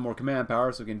save up some more command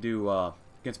power so we can do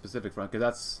against Pacific Front,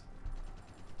 because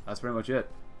that's pretty much it.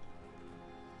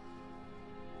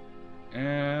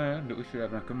 And we should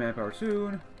have enough command power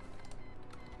soon.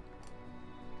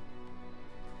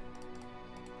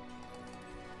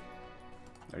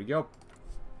 There you go.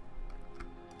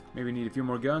 Maybe need a few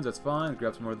more guns, that's fine.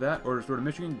 Grab some more of that. Order store to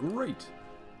Michigan, great.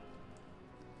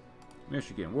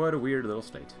 Michigan, what a weird little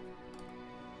state.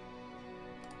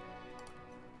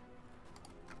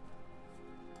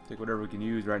 Take whatever we can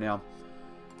use right now.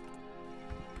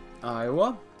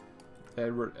 Iowa.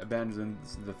 Edward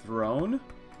abandons the throne.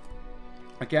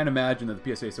 I can't imagine that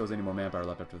the PSA still has any more manpower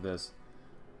left after this.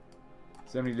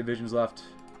 70 divisions left.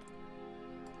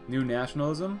 New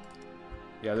nationalism?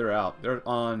 Yeah, they're out. They're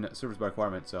on service by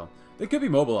requirement, so they could be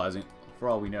mobilizing for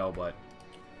all we know, but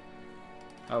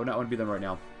I would not want to be them right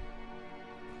now.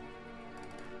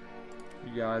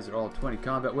 You guys are all 20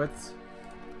 combat widths?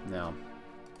 No.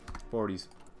 40s.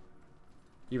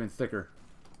 Even thicker.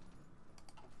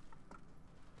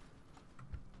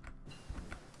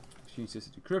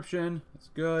 Machine-assisted decryption. That's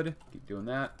good. Keep doing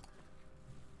that.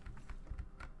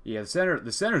 Yeah,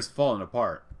 the center's falling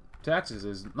apart. Texas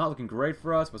is not looking great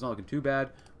for us, but it's not looking too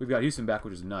bad. We've got Houston back,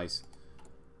 which is nice.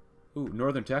 Ooh,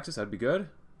 northern Texas, that'd be good.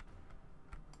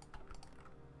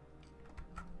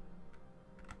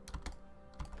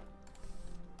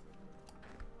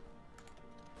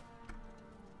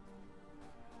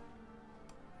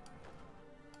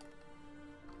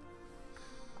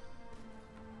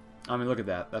 I mean, look at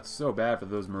that. That's so bad for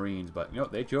those Marines, but, you know,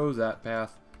 they chose that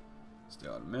path.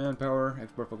 Still out of manpower.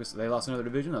 Export focus. They lost another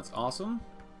division. That's awesome.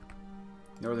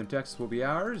 Northern Texas will be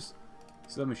ours.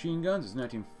 Still machine guns. It's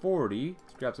 1940.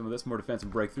 Let's grab some of this. More defense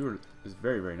and breakthrough is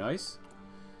very, very nice.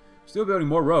 Still building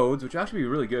more roads, which actually be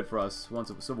really good for us once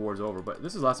the Civil War is over, but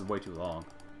this has lasted way too long.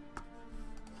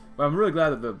 But I'm really glad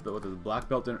that the black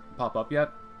belt didn't pop up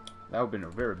yet. That would have been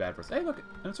very bad for us. Hey, look,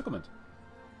 an encirclement.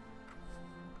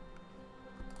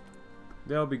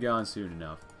 They'll be gone soon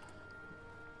enough.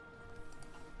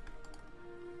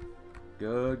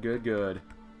 Good, good, good.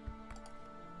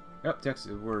 Yep,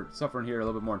 Texas. We're suffering here a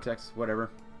little bit more in Texas. Whatever.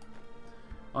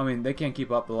 I mean, they can't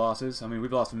keep up the losses. I mean,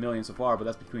 we've lost 1 million so far, but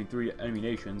that's between 3 enemy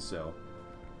nations, so...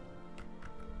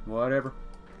 whatever.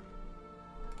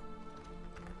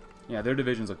 Yeah, their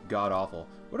divisions look god-awful.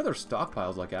 What are their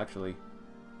stockpiles like, actually?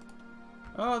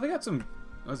 Oh, they got some...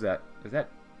 what's that? Is that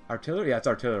artillery? Yeah, it's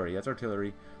artillery. That's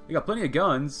artillery. They got plenty of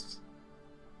guns.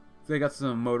 They got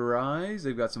some motorized.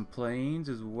 They've got some planes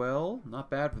as well. Not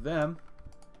bad for them.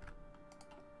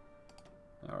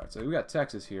 Alright, so we got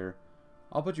Texas here.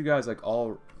 I'll put you guys like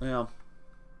all... well...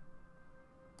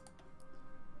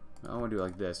 I want to do it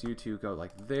like this. You two go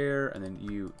like there, and then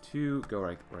you two go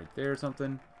right there or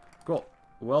something. Cool.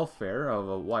 Welfare of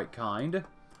a white kind.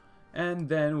 And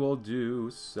then we'll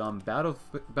do some battle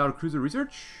cruiser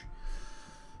research.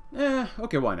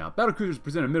 Okay, why not? Battle cruisers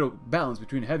present a middle balance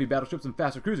between heavy battleships and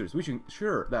faster cruisers. We should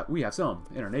ensure that we have some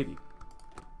in our navy.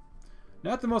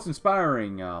 Not the most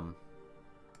inspiring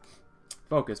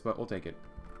focus, but we'll take it.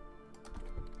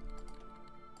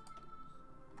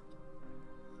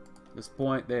 At this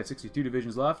point, they have 62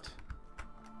 divisions left.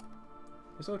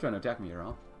 They're still trying to attack me here,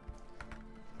 huh?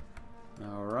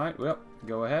 Alright, well,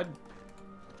 go ahead.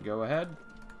 Go ahead.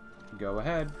 Go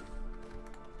ahead.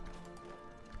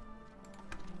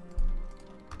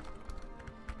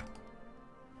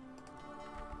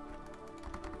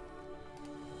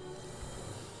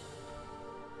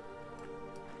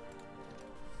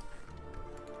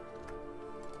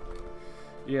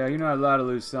 Yeah, you're not allowed to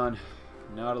lose, son.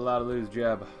 Not allowed to lose,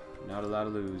 Jeb. Not allowed to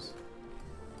lose.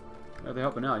 If they're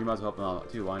helping out, you might as well help them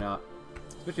out too. Why not?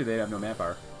 Especially if they have no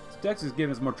manpower. So Texas is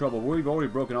giving us more trouble. We've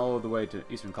already broken all the way to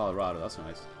eastern Colorado. That's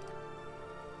nice.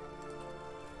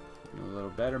 A little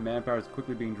better. Manpower is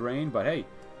quickly being drained, but hey,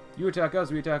 you attack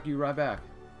us, we attack you right back.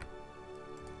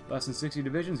 Less than 60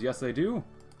 divisions? Yes, they do.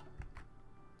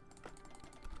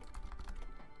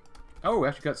 Oh, we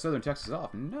actually cut southern Texas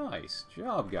off. Nice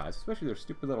job, guys. Especially their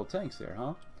stupid little tanks there,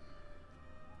 huh?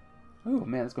 Oh,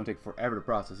 man, it's going to take forever to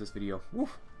process this video.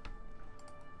 Woof.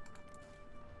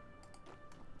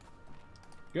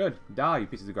 Good. Die, you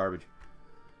pieces of garbage.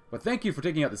 But thank you for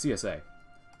taking out the CSA.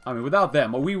 I mean, without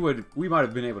them, we might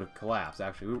have been able to collapse,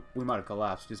 actually. We might have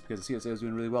collapsed just because the CSA was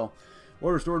doing really well.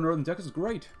 Order restored in northern Texas is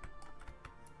great.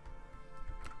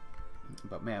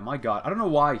 But man, my god, I don't know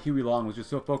why Huey Long was just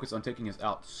so focused on taking us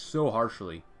out so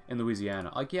harshly in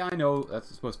Louisiana. Like, yeah, I know that's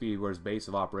supposed to be where his base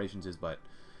of operations is, but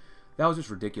that was just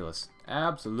ridiculous.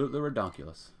 Absolutely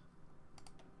redonkulous.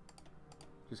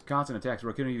 Just constant attacks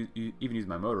where I couldn't even use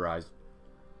my motorized.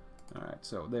 Alright,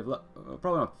 so they've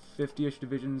probably about 50-ish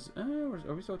divisions.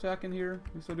 Are we still attacking here? Are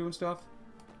we still doing stuff?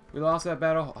 We lost that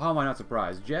battle? How am I not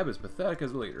surprised? Jeb is pathetic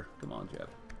as a leader. Come on, Jeb.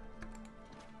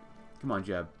 Come on,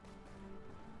 Jeb.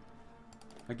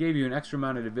 I gave you an extra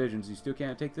amount of divisions. You still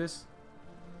can't take this?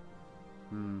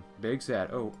 Big sad.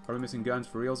 Oh, are we missing guns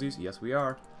for realsies? Yes, we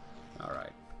are.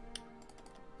 Alright.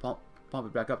 Pump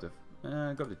it back up to...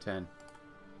 go up to 10.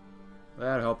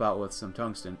 That'll help out with some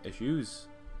tungsten issues.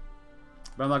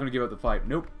 But I'm not going to give up the fight.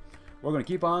 Nope. We're going to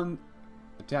keep on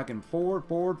attacking forward.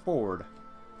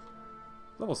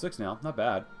 Level 6 now. Not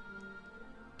bad.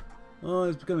 Well,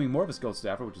 he's becoming more of a skilled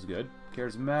staffer, which is good.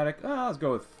 Charismatic. Let's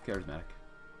go with charismatic.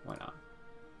 Why not?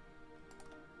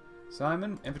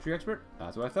 Simon, infantry expert.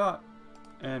 That's what I thought.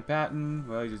 And Patton.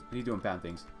 Well, he's doing Patton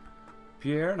things.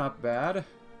 Pierre, not bad.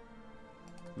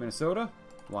 Minnesota.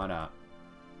 Why not?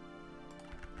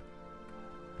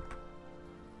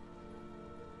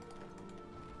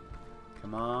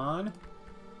 Come on.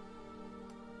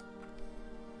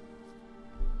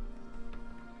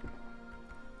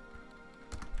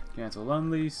 Cancel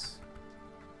Unlease.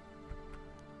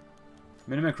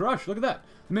 Minutemen crush. Look at that.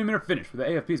 The Minutemen are finished. With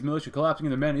the AFP's militia collapsing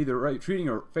and their men either retreating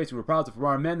or facing reprisal from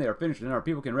our men, they are finished and our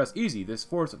people can rest easy. This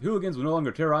force of hooligans will no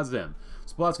longer terrorize them.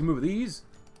 Supplies can move with ease.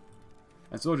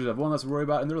 And soldiers have one less to worry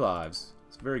about in their lives.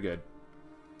 It's very good.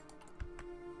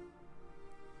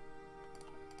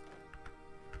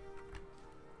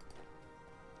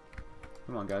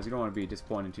 Come on, guys. You don't want to be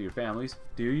disappointing to your families,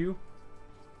 do you?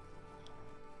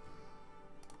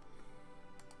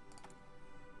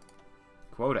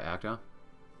 Quota Act, huh?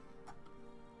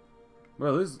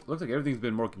 Well, this looks like everything's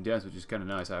been more condensed, which is kind of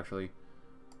nice, actually.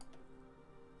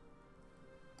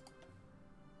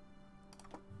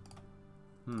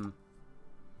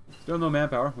 Still no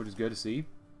manpower, which is good to see.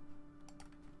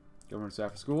 Government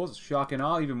staff for schools. Shock and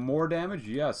awe. Even more damage?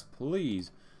 Yes,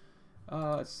 please.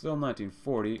 It's still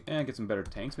 1940. And get some better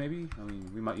tanks, maybe? I mean,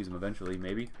 we might use them eventually,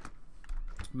 maybe.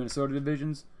 Minnesota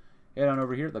divisions. Head on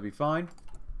over here. That'd be fine.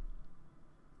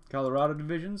 Colorado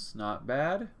divisions. Not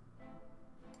bad.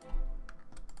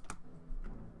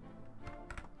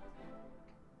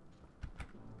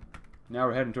 Now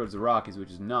we're heading towards the Rockies,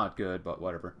 which is not good, but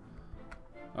whatever.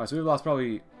 Alright, so we've lost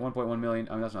probably 1.1 million.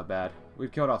 I mean, that's not bad.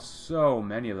 We've killed off so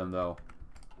many of them, though.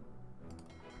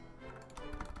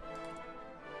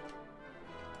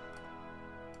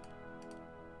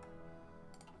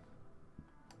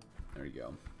 There you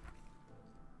go.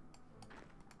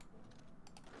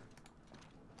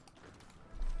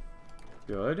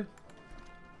 Good.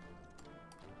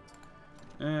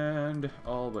 And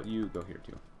all but you go here,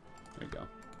 too. There you go.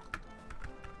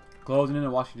 Closing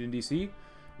in Washington, D.C.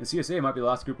 And CSA might be the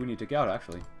last group we need to take out,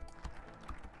 actually.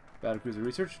 Battlecruiser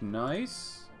research.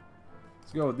 Nice.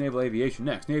 Let's go with naval aviation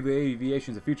next. Naval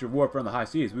aviation is the future of warfare on the high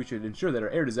seas. We should ensure that our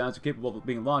air designs are capable of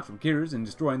being launched from carriers and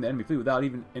destroying the enemy fleet without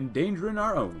even endangering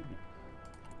our own.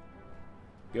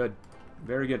 Good.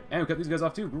 Very good. And we cut these guys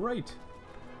off, too. Great.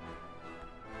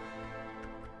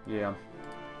 Yeah.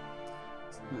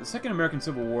 The Second American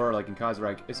Civil War, like in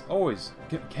Kaiserreich, is always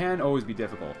can always be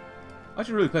difficult. I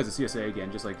should really play as the CSA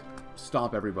again, just like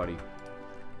stomp everybody.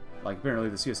 Like apparently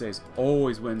the CSA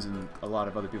always wins in a lot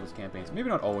of other people's campaigns. Maybe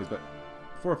not always, but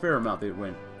for a fair amount they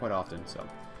win quite often. So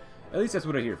at least that's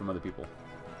what I hear from other people.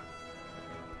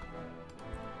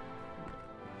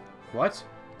 What?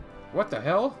 What the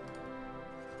hell?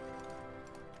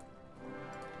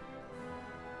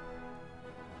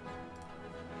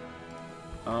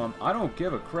 I don't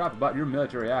give a crap about your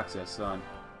military access, son.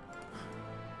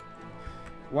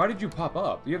 Why did you pop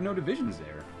up? You have no divisions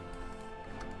there.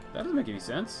 That doesn't make any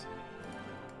sense.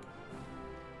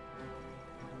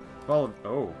 Follow.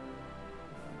 Oh.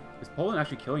 Is Poland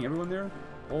actually killing everyone there?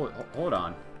 Hold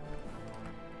on.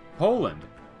 Poland!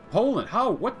 Poland!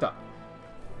 How? What the?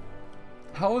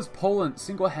 How is Poland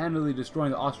single-handedly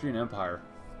destroying the Austrian Empire?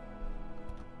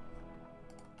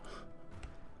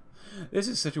 This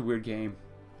is such a weird game.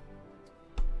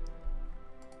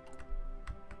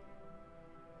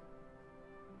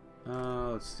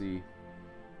 Let's see.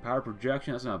 Power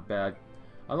projection, that's not bad.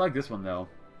 I like this one, though.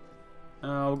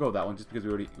 We'll go with that one, just because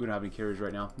we don't have any carriers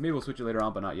right now. Maybe we'll switch it later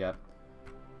on, but not yet.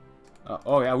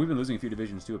 Oh, yeah, we've been losing a few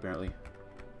divisions, too, apparently.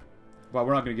 But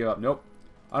we're not going to give up. Nope.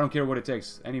 I don't care what it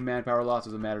takes. Any manpower loss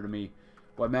doesn't matter to me.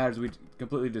 What matters is we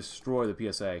completely destroy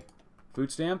the PSA.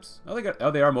 Food stamps? Oh,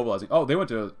 they are mobilizing. Oh, they went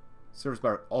to service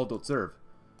by all adult serve.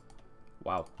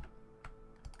 Wow.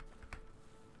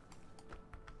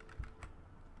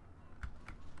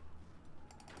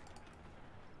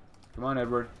 Come on,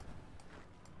 Edward.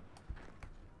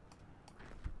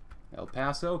 El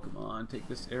Paso, come on, take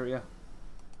this area.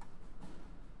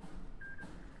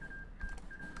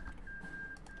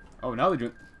 Oh, now they're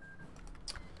doing...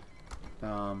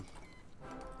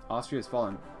 Austria has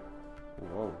fallen.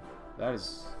 Whoa, that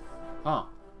is... Huh.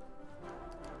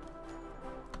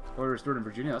 Order restored in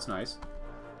Virginia, that's nice.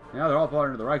 Now they're all part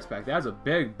into the Reichspakt. That's a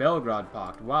big Belgrade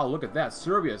Pact. Wow, look at that.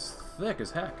 Serbia's thick as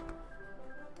heck.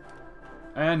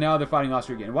 And now they're fighting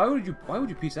Austria again. Why would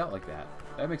you peace out like that?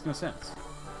 That makes no sense.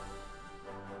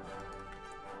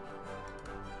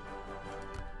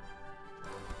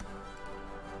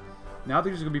 Now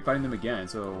they're just going to be fighting them again.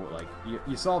 So, like,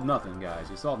 you solve nothing, guys.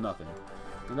 You solve nothing.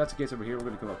 And that's the case over here. We're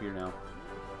going to come up here now.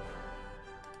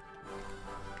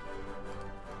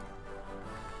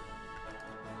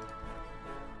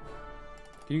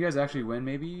 Can you guys actually win,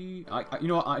 maybe? You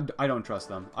know what? I don't trust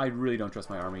them. I really don't trust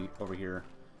my army over here.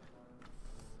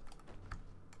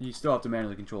 You still have to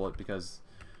manually control it because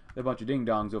there are a bunch of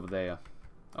ding-dongs over there.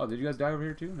 Oh, did you guys die over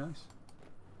here too? Nice.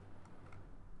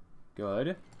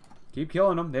 Good. Keep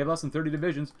killing them. They have less than 30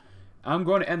 divisions. I'm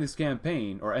going to end this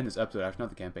campaign, or end this episode, actually, not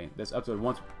the campaign. This episode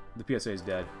once the PSA is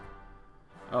dead.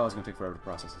 Oh, it's going to take forever to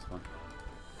process this one.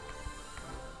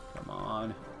 Come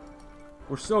on.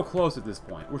 We're so close at this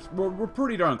point. We're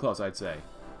pretty darn close, I'd say.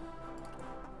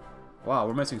 Wow,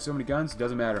 we're missing so many guns.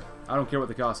 Doesn't matter. I don't care what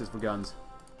the cost is for guns.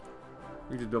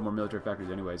 We can just build more military factories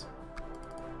anyways.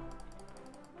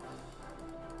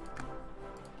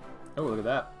 Oh, look at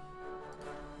that.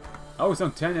 Oh, we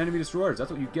sunk 10 enemy destroyers. That's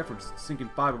what you get for sinking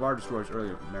 5 of our destroyers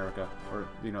earlier, America. Or,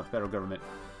 you know, the federal government.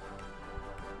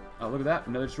 Oh, look at that.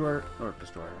 Another destroyer. Or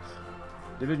destroyer.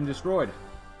 Division destroyed.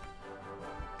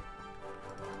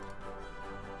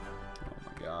 Oh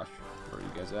my gosh. Where are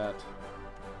you guys at?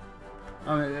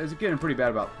 I mean, it's getting pretty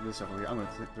bad about this stuff over here. I'm going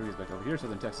to throw these back over here.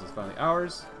 Southern Texas is finally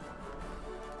ours.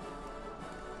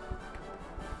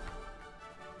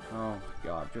 Oh my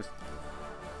god, just...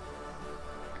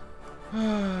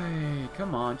 Hey,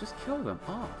 come on, just kill them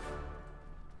off.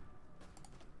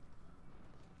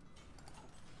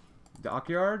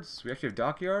 Dockyards? We actually have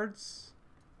dockyards?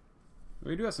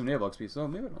 We do have some naval XP, so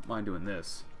maybe I don't mind doing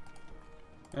this.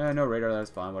 No radar, that's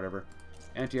fine, whatever.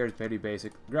 Anti-air is pretty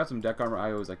basic. Grab some deck armor,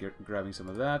 I always like grabbing some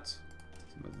of that.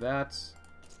 Some of that.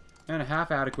 And a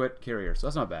half adequate carrier, so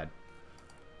that's not bad.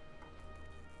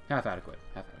 Half adequate.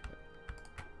 Half adequate.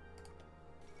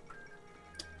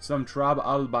 Some Trab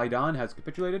al-Baidan has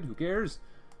capitulated. Who cares?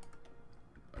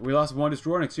 We lost 1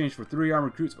 destroyer in exchange for 3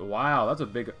 armored recruits. Wow, that's a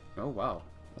big... Oh, wow.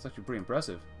 That's actually pretty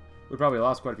impressive. We probably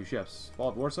lost quite a few ships. Fall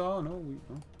of Warsaw? No, we...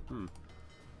 Oh,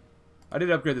 I did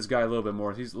upgrade this guy a little bit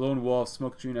more. He's Lone Wolf,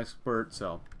 Smoke Screen Expert,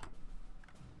 so...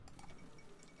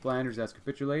 Flanders has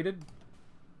capitulated.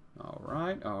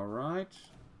 Alright, alright.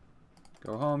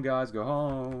 Go home, guys, go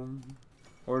home.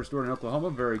 Order stored in Oklahoma,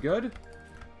 very good.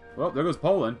 Well, there goes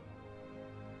Poland.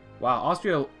 Wow,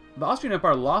 Austria... The Austrian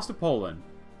Empire lost to Poland.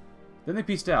 Then they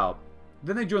peaced out.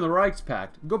 Then they joined the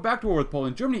Reichspakt. Go back to war with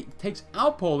Poland. Germany takes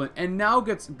out Poland and now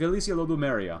gets Galicia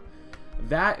Lodomeria.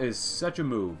 That is such a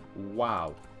move.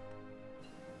 Wow.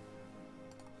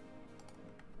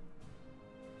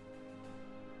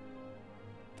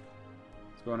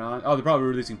 What's going on? Oh, they're probably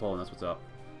releasing Poland. That's what's up.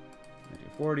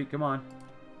 1940. Come on.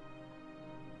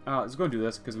 Let's go and do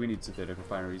this because we need synthetic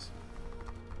refineries.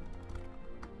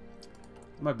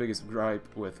 My biggest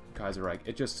gripe with Kaiserreich.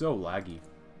 It's just so laggy.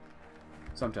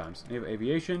 Sometimes. Naval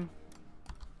aviation.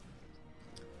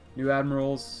 New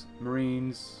admirals.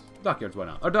 Marines. Dockyards, why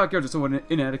not? Our dockyards are somewhat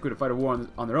inadequate to fight a war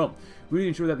on their own. We need to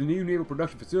ensure that the new naval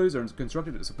production facilities are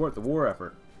constructed to support the war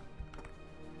effort.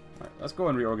 Alright, let's go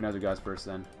and reorganize our guys first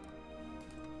then.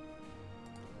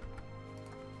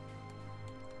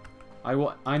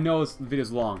 I know this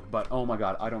video's long, but oh my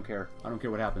god, I don't care. I don't care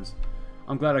what happens.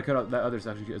 I'm glad I cut out that other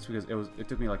section just because it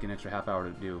took me like an extra half hour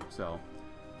to do, so.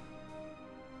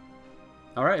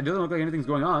 Alright, it doesn't look like anything's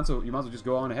going on, so you might as well just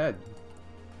go on ahead.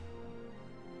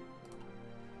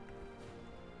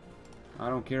 I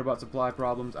don't care about supply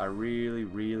problems. I really,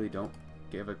 really don't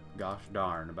give a gosh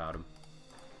darn about them.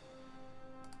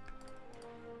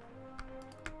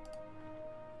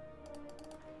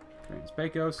 Trains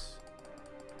Pecos.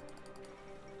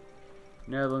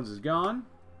 Netherlands is gone.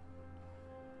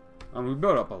 We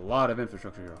built up a lot of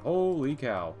infrastructure here. Holy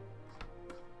cow.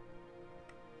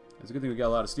 It's a good thing we got a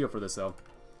lot of steel for this, though.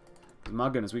 Because, my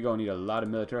goodness, we're going to need a lot of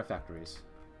military factories.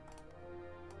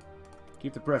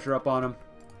 Keep the pressure up on them.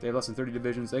 They have less than 30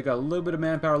 divisions. They got a little bit of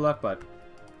manpower left, but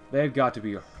they've got to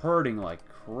be hurting like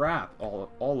crap all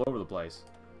over the place.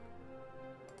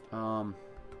 You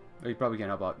probably can't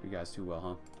help out you guys too well,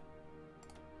 huh?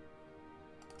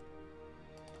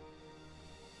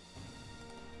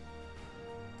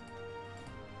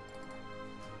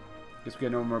 Guess we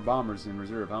got no more bombers in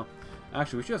reserve, huh?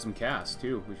 Actually, we should have some cast,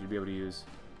 too. We should be able to use.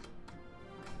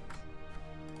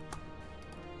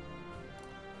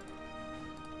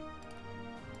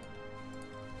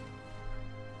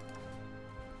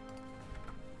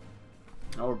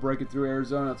 Oh, we're breaking through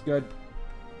Arizona. That's good.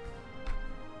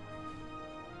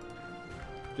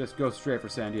 Just go straight for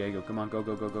San Diego. Come on, go,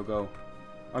 go, go, go, go.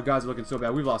 Our guys are looking so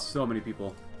bad. We've lost so many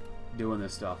people doing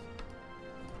this stuff.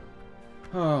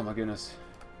 Oh, my goodness.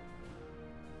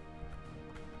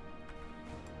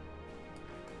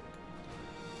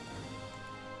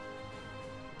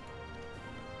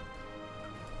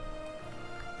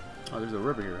 Oh, there's a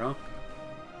river here, huh?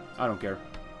 I don't care.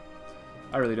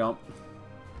 I really don't.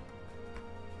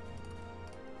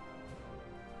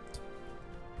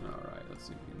 Alright, let's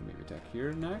see if we can maybe attack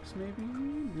here next, maybe?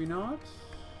 Maybe not?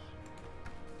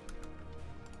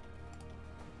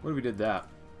 What if we did that?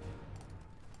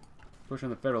 Push on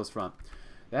the Federalist front.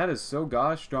 That is so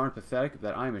gosh darn pathetic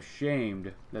that I'm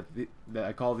ashamed that that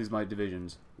I call these my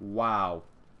divisions. Wow.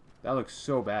 That looks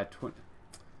so bad.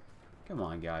 Come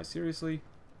on, guys. Seriously?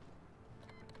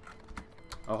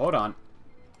 Oh, hold on.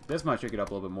 This might shake it up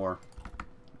a little bit more.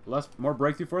 More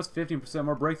breakthrough for us. 15%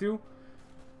 more breakthrough.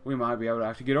 We might be able to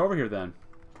actually get over here then.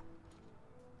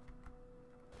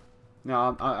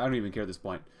 No, I don't even care at this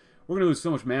point. We're going to lose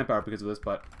so much manpower because of this,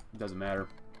 but it doesn't matter.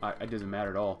 It doesn't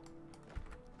matter at all.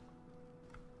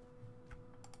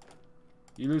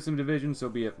 You lose some divisions, so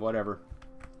be it. Whatever.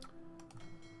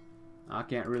 I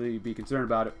can't really be concerned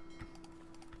about it.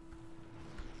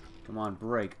 Come on,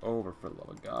 break over, for the love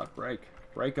of God. Break.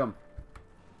 Break them.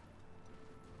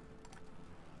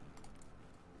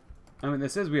 I mean, it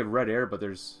says we have red air, but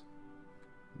there's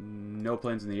no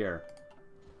planes in the air.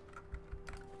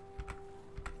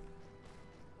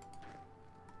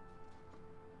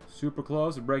 Super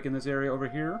close to breaking this area over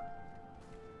here.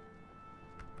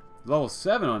 Level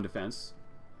 7 on defense.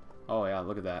 Oh, yeah,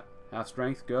 look at that. Half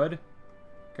strength, good.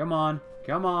 Come on,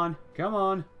 come on, come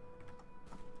on.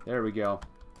 There we go.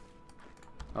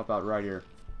 Help out right here.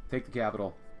 Take the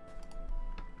capital.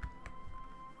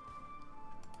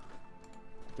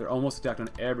 They're almost attacked on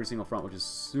every single front, which is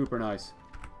super nice.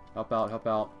 Help out, help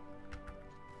out.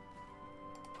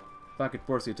 I could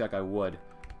force the attack, I would.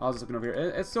 I was just looking over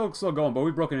here. It's still slow going, but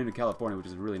we've broken into California, which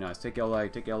is really nice. Take LA,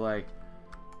 take LA.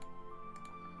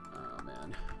 Oh,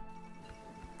 man.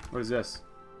 What is this?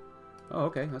 Oh,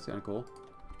 okay, that's kind of cool.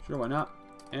 Sure, why not?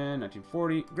 And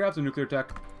 1940. Grab some nuclear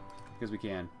tech, because we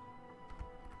can.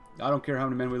 I don't care how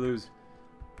many men we lose.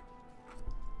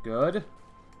 Good.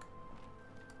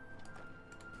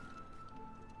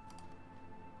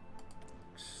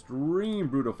 Extreme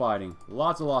brutal fighting.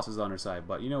 Lots of losses on our side,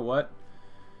 but you know what?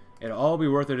 It'll all be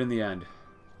worth it in the end.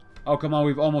 Oh, come on,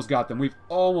 we've almost got them. We've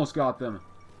almost got them.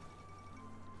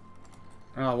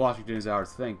 Oh, Washington is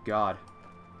ours. Thank God.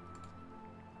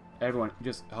 Everyone,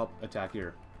 just help attack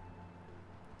here.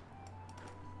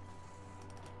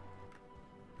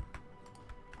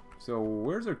 So,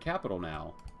 where's their capital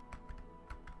now?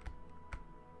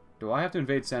 Do I have to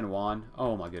invade San Juan?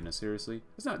 Oh my goodness, seriously?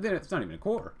 It's not even a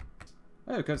core.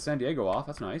 I cut San Diego off.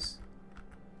 That's nice.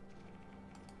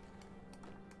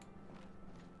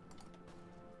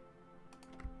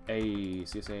 A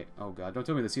CSA. Oh god, don't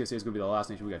tell me the CSA is going to be the last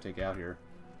nation we got to take out here.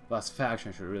 Last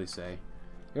faction, I should really say.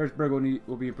 Harrisburg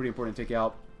will be pretty important to take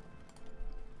out.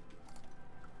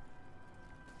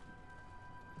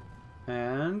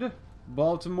 And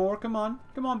Baltimore, come on.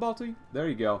 Come on, Balti. There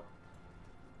you go.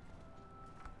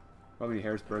 Probably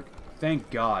Harrisburg. Thank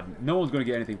God. No one's going to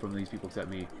get anything from these people except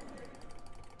me.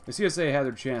 The CSA had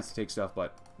their chance to take stuff,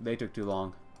 but they took too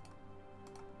long.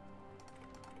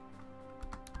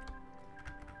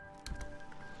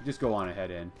 Just go on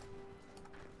ahead in.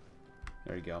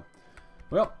 There you go.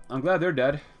 Well, I'm glad they're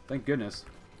dead. Thank goodness.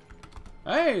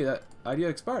 Hey, that idea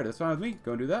expired. That's fine with me.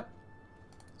 Go and do that.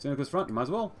 St. Nicholas front, you might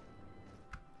as well.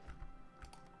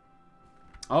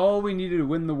 All we needed to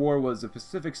win the war was the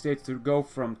Pacific states to go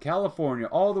from California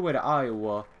all the way to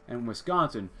Iowa and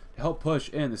Wisconsin to help push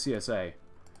in the CSA.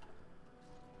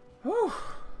 Whew.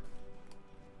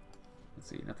 Let's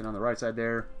see, nothing on the right side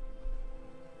there.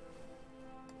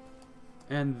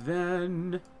 And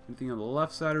then, anything on the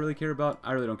left side I really care about?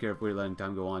 I really don't care if we're letting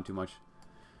time go on too much.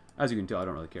 As you can tell, I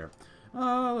don't really care.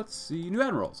 Let's see. New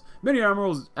admirals. Many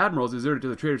admirals deserted to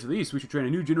the traders to the east. We should train a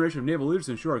new generation of naval leaders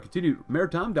to ensure our continued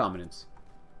maritime dominance.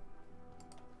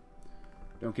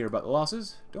 Don't care about the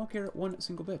losses. Don't care one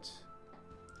single bit.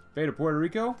 Fate of Puerto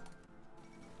Rico?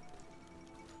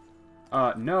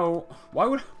 No. Why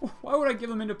would I give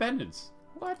them independence?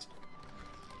 What?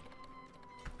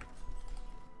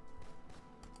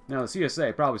 Now, the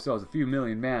CSA probably still has a few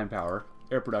million manpower.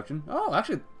 Air production. Oh,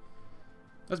 actually,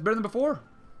 that's better than before.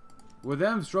 With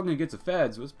them struggling against the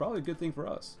feds, it was probably a good thing for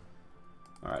us.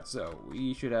 Alright, so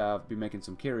we should be making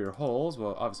some carrier hulls.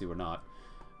 Well, obviously we're not.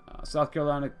 South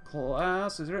Carolina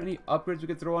class. Is there any upgrades we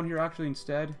could throw on here actually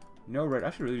instead? No radar.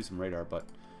 I should really do some radar, but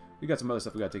we got some other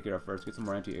stuff we got to take care of first. Get some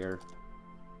more anti-air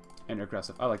and aircraft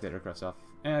stuff. I like that aircraft stuff.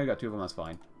 And I got two of them. That's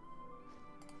fine.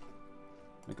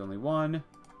 Make only one.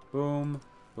 Boom.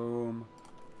 Boom.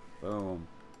 Boom.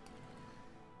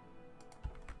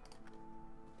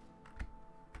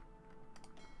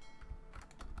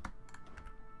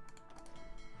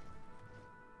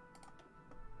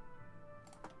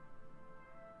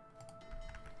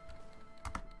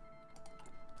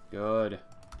 Good.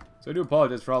 So I do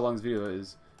apologize for how long this video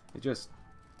is. It just...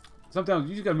 Sometimes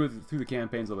you just gotta move through the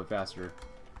campaigns a little bit faster.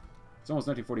 It's almost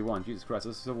 1941. Jesus Christ,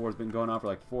 this Civil War's been going on for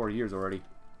like 4 years already.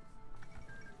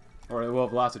 Or it will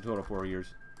have lasted a total of 4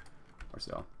 years. Or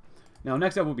so. Now,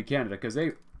 next up will be Canada, because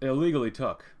they illegally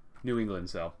took New England,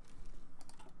 so...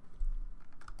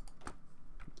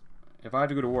 If I had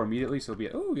to go to war immediately, so be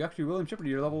it. Oh, you actually, William Shepard,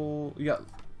 you're level... You got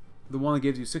the one that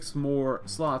gives you 6 more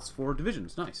slots for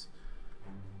divisions. Nice.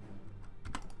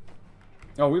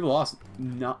 Oh, we've lost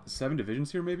 7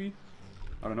 divisions here, maybe?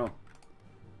 I don't know.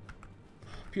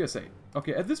 PSA.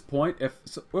 Okay, at this point, if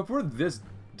we're this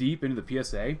deep into the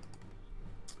PSA,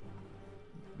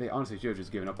 they honestly should have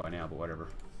just given up by now, but whatever.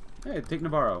 Hey, take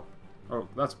Navarro. Oh,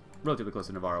 that's relatively close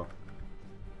to Navarro.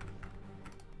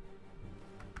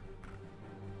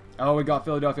 Oh, we got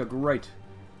Philadelphia. Great.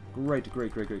 Great,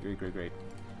 great, great, great, great, great, great.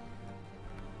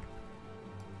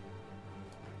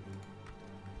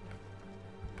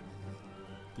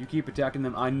 You keep attacking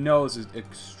them. I know this is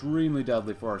extremely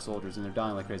deadly for our soldiers, and they're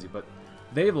dying like crazy, but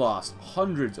they've lost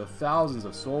hundreds of thousands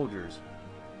of soldiers.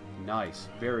 Nice.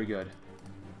 Very good.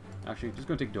 Actually, just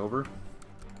going to take Dover.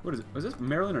 What is it? Was this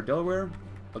Maryland or Delaware?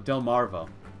 Oh, Delmarva.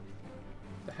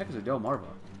 The heck is a Delmarva?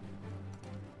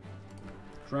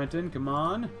 Trenton, come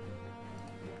on.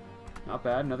 Not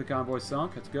bad. Another convoy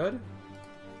sunk. That's good.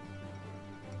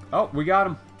 Oh, we got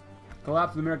him.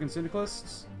 Collapse of the American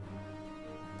syndicalists.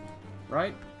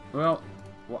 Right? Well,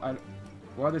 why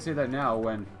do they say that now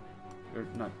when they're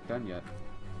not done yet?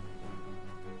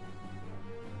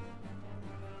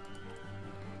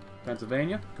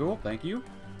 Pennsylvania. Cool, thank you.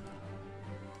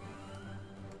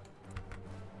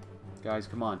 Guys,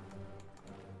 come on.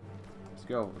 Let's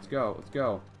go, let's go, let's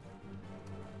go.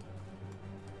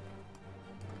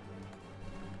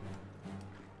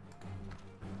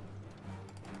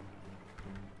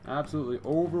 Absolutely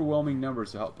overwhelming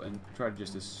numbers to help and try to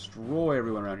just destroy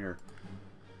everyone around here.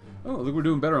 Oh, look, we're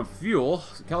doing better on fuel.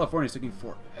 California's taking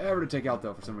forever to take out,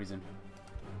 though, for some reason.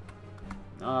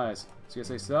 Nice.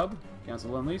 CSA sub.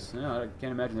 Cancel loan lease. Yeah, I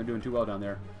can't imagine they're doing too well down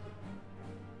there.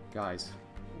 Guys,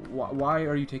 why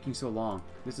are you taking so long?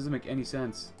 This doesn't make any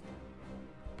sense.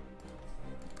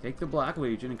 Take the Black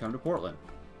Legion and come to Portland.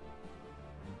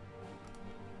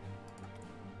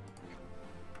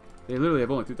 They literally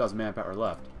have only 2,000 manpower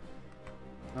left.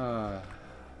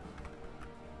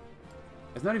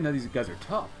 It's not even that these guys are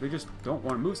tough. They just don't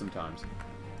want to move sometimes.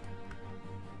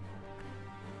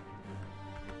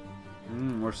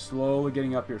 We're slowly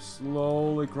getting up here.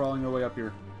 Slowly crawling our way up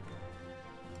here.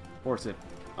 Force it.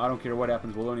 I don't care what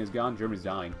happens. Wallonia's gone. Germany's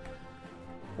dying.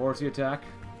 Force the attack.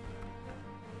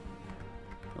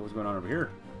 What's going on over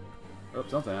here? Oh,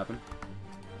 something happened.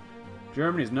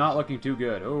 Germany's not looking too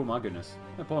good. Oh my goodness.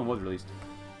 Poland was released.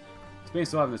 Spain's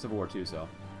still having the Civil War too, so.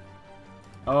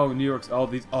 Oh, New York's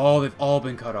they've all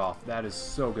been cut off. That is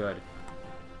so good.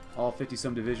 All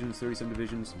 50-some divisions, 30-some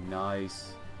divisions.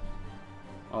 Nice.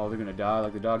 Oh, they're gonna die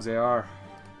like the dogs they are.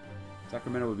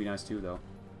 Sacramento would be nice too, though.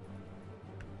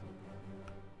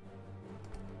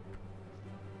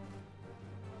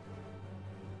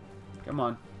 Come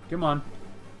on. Come on.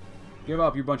 Give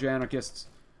up, you bunch of anarchists.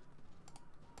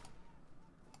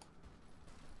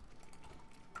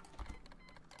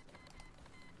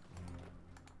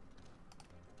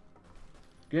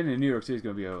 Getting to New York City is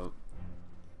going to be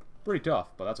pretty tough,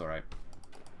 but that's alright.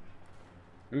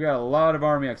 We got a lot of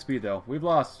Army XP, though. We've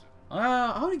lost...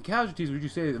 how many casualties would you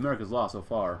say America's lost so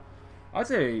far? I'd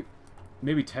say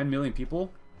maybe 10 million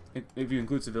people, if you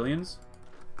include civilians.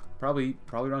 Probably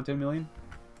around 10 million.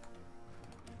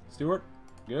 Stewart,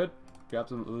 good.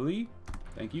 Captain Lee,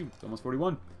 thank you. It's almost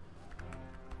 41.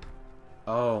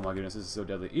 Oh my goodness, this is so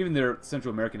deadly. Even their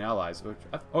Central American allies. Which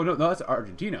oh no, that's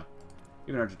Argentina.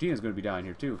 Even Argentina's going to be dying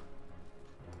here too.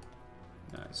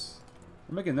 Nice.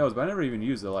 We're making those, but I never even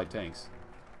use the light tanks.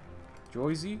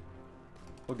 Joyzy,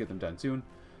 we'll get them done soon.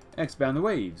 Expand the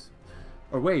waves,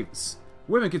 or waves.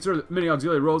 Women can serve many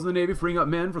auxiliary roles in the Navy, freeing up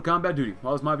men for combat duty.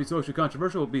 While this might be socially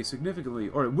controversial, it will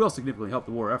significantly help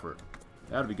the war effort.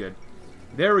 That'll be good.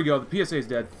 There we go. The PSA is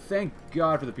dead. Thank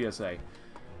God for the PSA.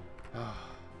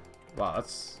 Wow,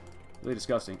 that's really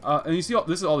disgusting. And you see,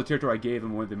 this is all the territory I gave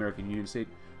him with the American Union State.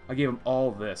 I gave him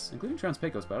all this, including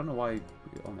Trans-Pecos, but I don't know why.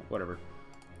 Whatever.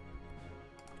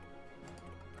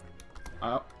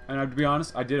 And to be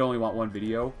honest, I did only want one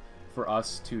video for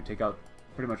us to take out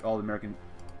pretty much all the American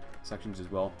sections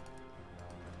as well.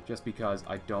 Just because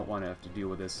I don't want to have to deal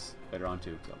with this later on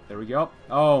too. So, there we go.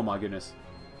 Oh my goodness.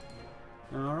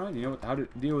 Alright, you know how to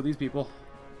deal with these people.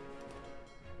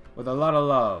 With a lot of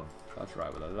love. That's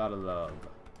right, with a lot of love.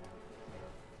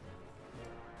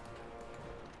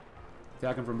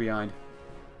 Attack him from behind.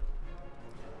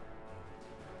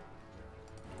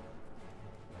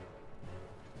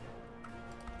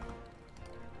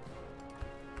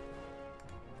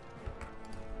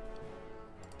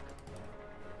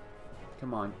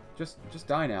 Come on, just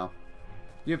die now.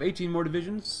 You have 18 more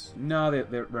divisions? No,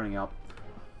 they're running out.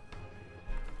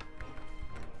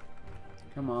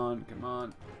 Come on, come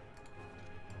on.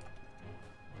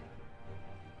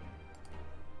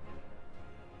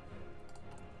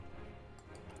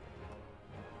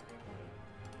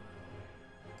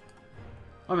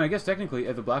 I mean, I guess technically,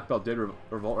 if the Black Belt did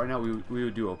revolt right now, we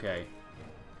would do okay.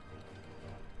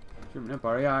 German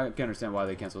Empire, yeah, I can understand why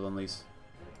they canceled Unlease.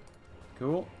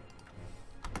 Cool.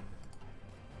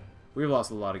 We've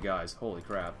lost a lot of guys. Holy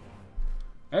crap.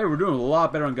 Hey, we're doing a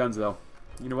lot better on guns, though.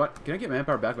 You know what? Can I get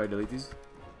manpower back if I delete these?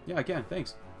 Yeah, I can.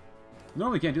 Thanks.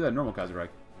 Normally can't do that in normal Kaiserreich.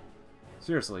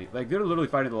 Seriously. Like, they're literally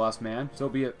fighting the last man. So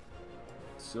be it.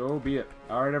 So be it.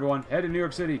 Alright, everyone. Head to New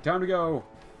York City. Time to go.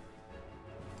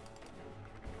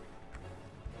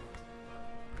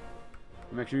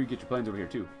 Make sure you get your planes over here,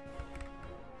 too.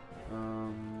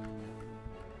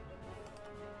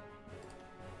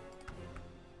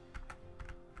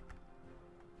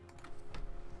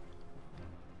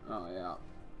 Oh, yeah.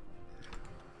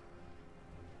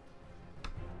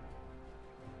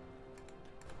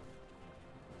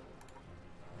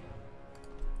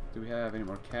 Do we have any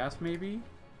more cast, maybe?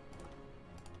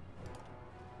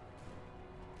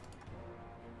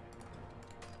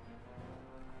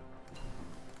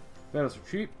 Federalists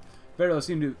retreat. Federalists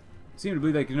seem to seem to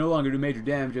believe they can no longer do major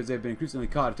damage as they've been increasingly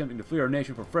caught attempting to flee our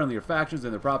nation from friendlier factions,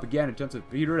 and their propaganda attempts to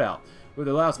peter it out. With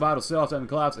their last vital selves having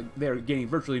collapsed, they are gaining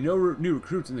virtually no new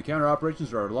recruits, and the counter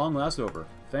operations are at long last over.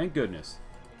 Thank goodness.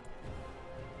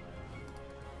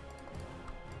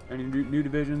 Any new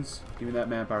divisions? Give me that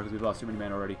manpower because we've lost too many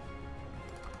men already.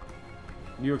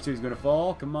 New York City's going to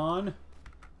fall. Come on.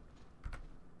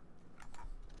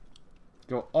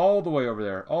 Go all the way over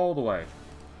there. All the way.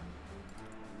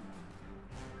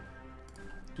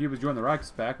 Cuba's joined the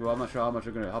Reichspakt. Well, I'm not sure how much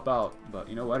they're going to help out, but,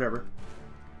 you know, whatever.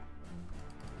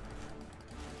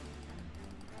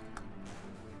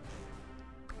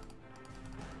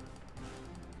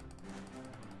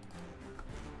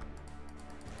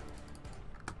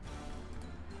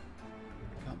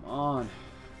 Come on.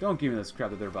 Don't give me this crap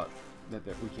that they're about... that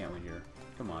we can't win here.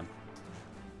 Come on.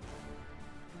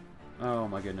 Oh,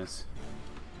 my goodness.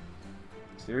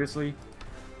 Seriously?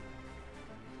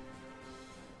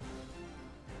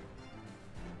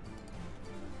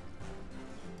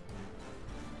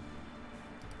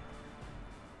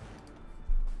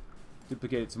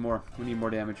 Duplicate it some more. We need more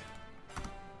damage.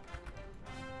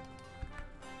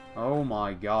 Oh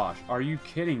my gosh. Are you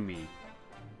kidding me?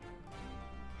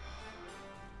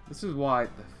 This is why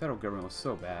the federal government was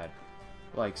so bad.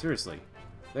 Like, seriously.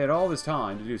 They had all this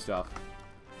time to do stuff,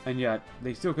 and yet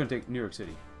they still couldn't take New York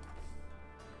City.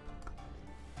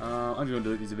 I'm just going to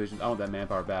delete these divisions. I want that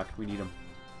manpower back. We need them.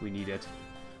 We need it.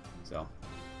 So.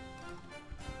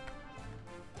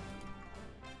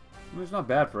 I mean, it's not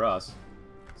bad for us.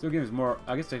 Still gives us more.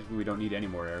 I guess technically we don't need any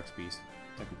more air XPs.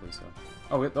 Technically, so.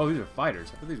 Oh, these are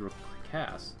fighters. I thought these were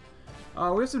CAS.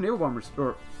 We have some naval bombers,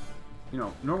 or, you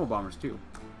know, normal bombers too.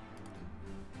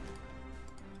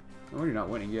 Oh, you're not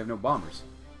winning. You have no bombers.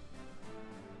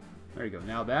 There you go.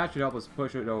 Now that should help us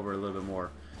push it over a little bit more.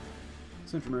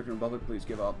 Central American Republic, please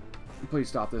give up. Please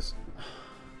stop this.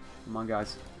 Come on,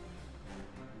 guys.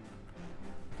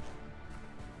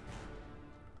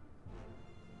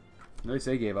 At least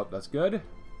they gave up. That's good.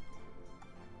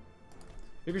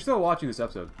 If you're still watching this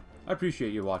episode, I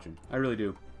appreciate you watching. I really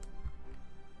do.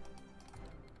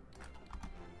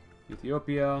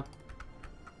 Ethiopia.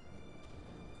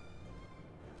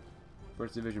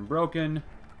 First division broken.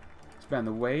 Expand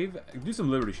the wave. Do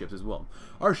some Liberty ships as well.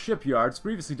 Our shipyards,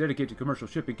 previously dedicated to commercial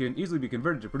shipping, can easily be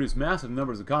converted to produce massive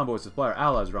numbers of convoys to supply our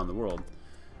allies around the world.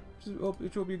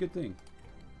 Which will be a good thing.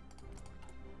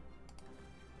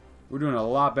 We're doing a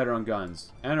lot better on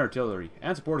guns, and artillery,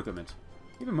 and support equipment.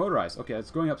 Even motorized. Okay, it's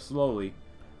going up slowly.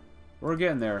 We're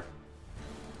getting there.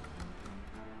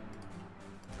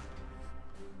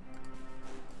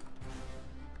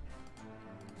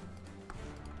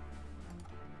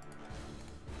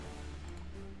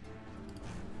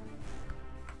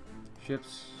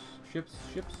 Ships. There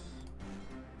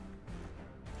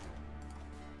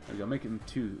we go. Make them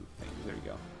 2 things. There you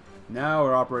go. Now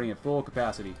we're operating at full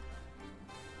capacity.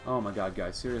 Oh my god,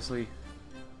 guys. Seriously?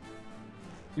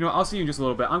 You know, I'll see you in just a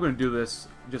little bit. I'm going to do this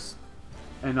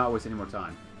and not waste any more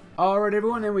time. Alright,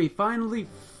 everyone, and we finally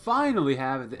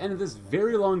have, at the end of this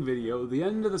very long video, the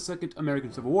end of the Second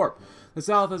American Civil War. The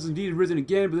South has indeed risen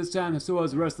again, but this time so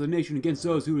has the rest of the nation against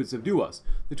those who would subdue us.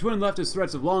 The twin leftist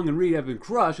threats of Long and Reed have been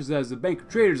crushed as the bank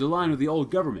traders align with the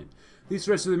old government. These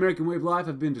threats to the American way of life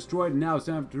have been destroyed, and now it's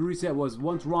time to reset what was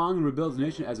once wrong and rebuild the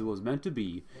nation as it was meant to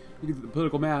be. You get the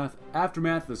political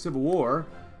aftermath of the Civil War,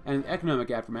 and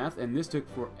economic aftermath, and this took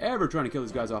forever trying to kill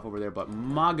these guys off over there, but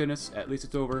my goodness, at least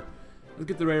it's over. Let's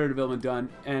get the radar development done,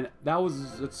 and that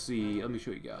was, let's see, let me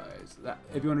show you guys.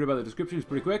 If you want to read about the description, it's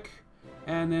pretty quick.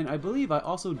 And then I believe I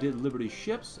also did Liberty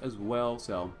ships as well,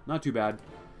 so not too bad.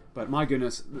 But my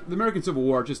goodness, the American Civil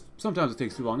War, just sometimes it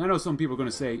takes too long. I know some people are going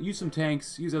to say, use some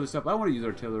tanks, use other stuff. I want to use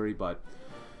artillery, but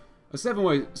a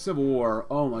 7-way Civil War,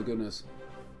 oh my goodness.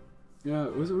 Yeah,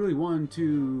 was it really 1,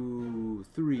 2,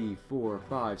 3, 4,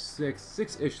 5,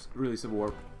 6-ish really Civil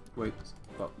War? Wait,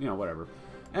 well, you know, whatever.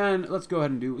 And let's go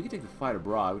ahead and we can take the fight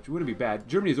abroad, which wouldn't be bad.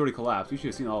 Germany has already collapsed. We should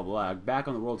have seen all the lag. Back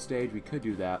on the world stage, we could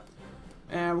do that.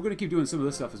 And we're going to keep doing some of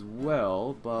this stuff as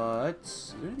well, but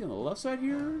is there anything on the left side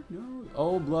here? No?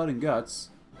 Old blood and guts.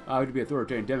 I would be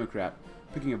authoritarian Democrat.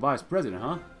 Picking a vice president,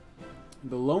 huh?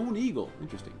 The Lone Eagle.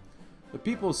 Interesting. The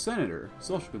People's Senator.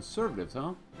 Social Conservatives,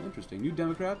 huh? Interesting. New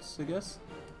Democrats, I guess.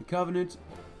 The Covenant.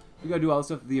 We gotta do all this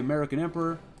stuff. The American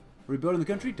Emperor. Rebuilding the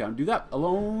country. Time to do that. A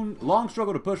long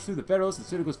struggle to push through the Federalist and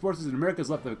syndicalist forces in America has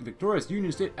left the victorious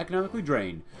Union state economically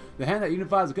drained. The hand that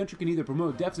unifies the country can either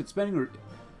promote deficit spending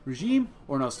regime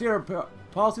or an austere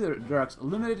policy that directs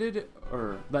limited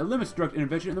that limits direct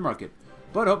intervention in the market.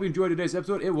 But I hope you enjoyed today's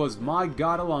episode. It was my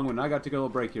god a long one. I got to take a little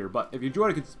break here. But if you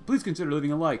enjoyed it, please consider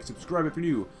leaving a like, subscribe if you're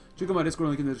new, check out my Discord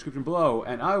link in the description below,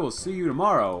 and I will see you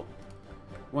tomorrow.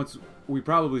 Once we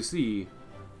probably see,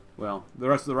 well, the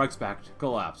rest of the Reichspakt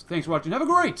collapse. Thanks for watching. Have a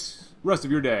great rest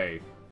of your day.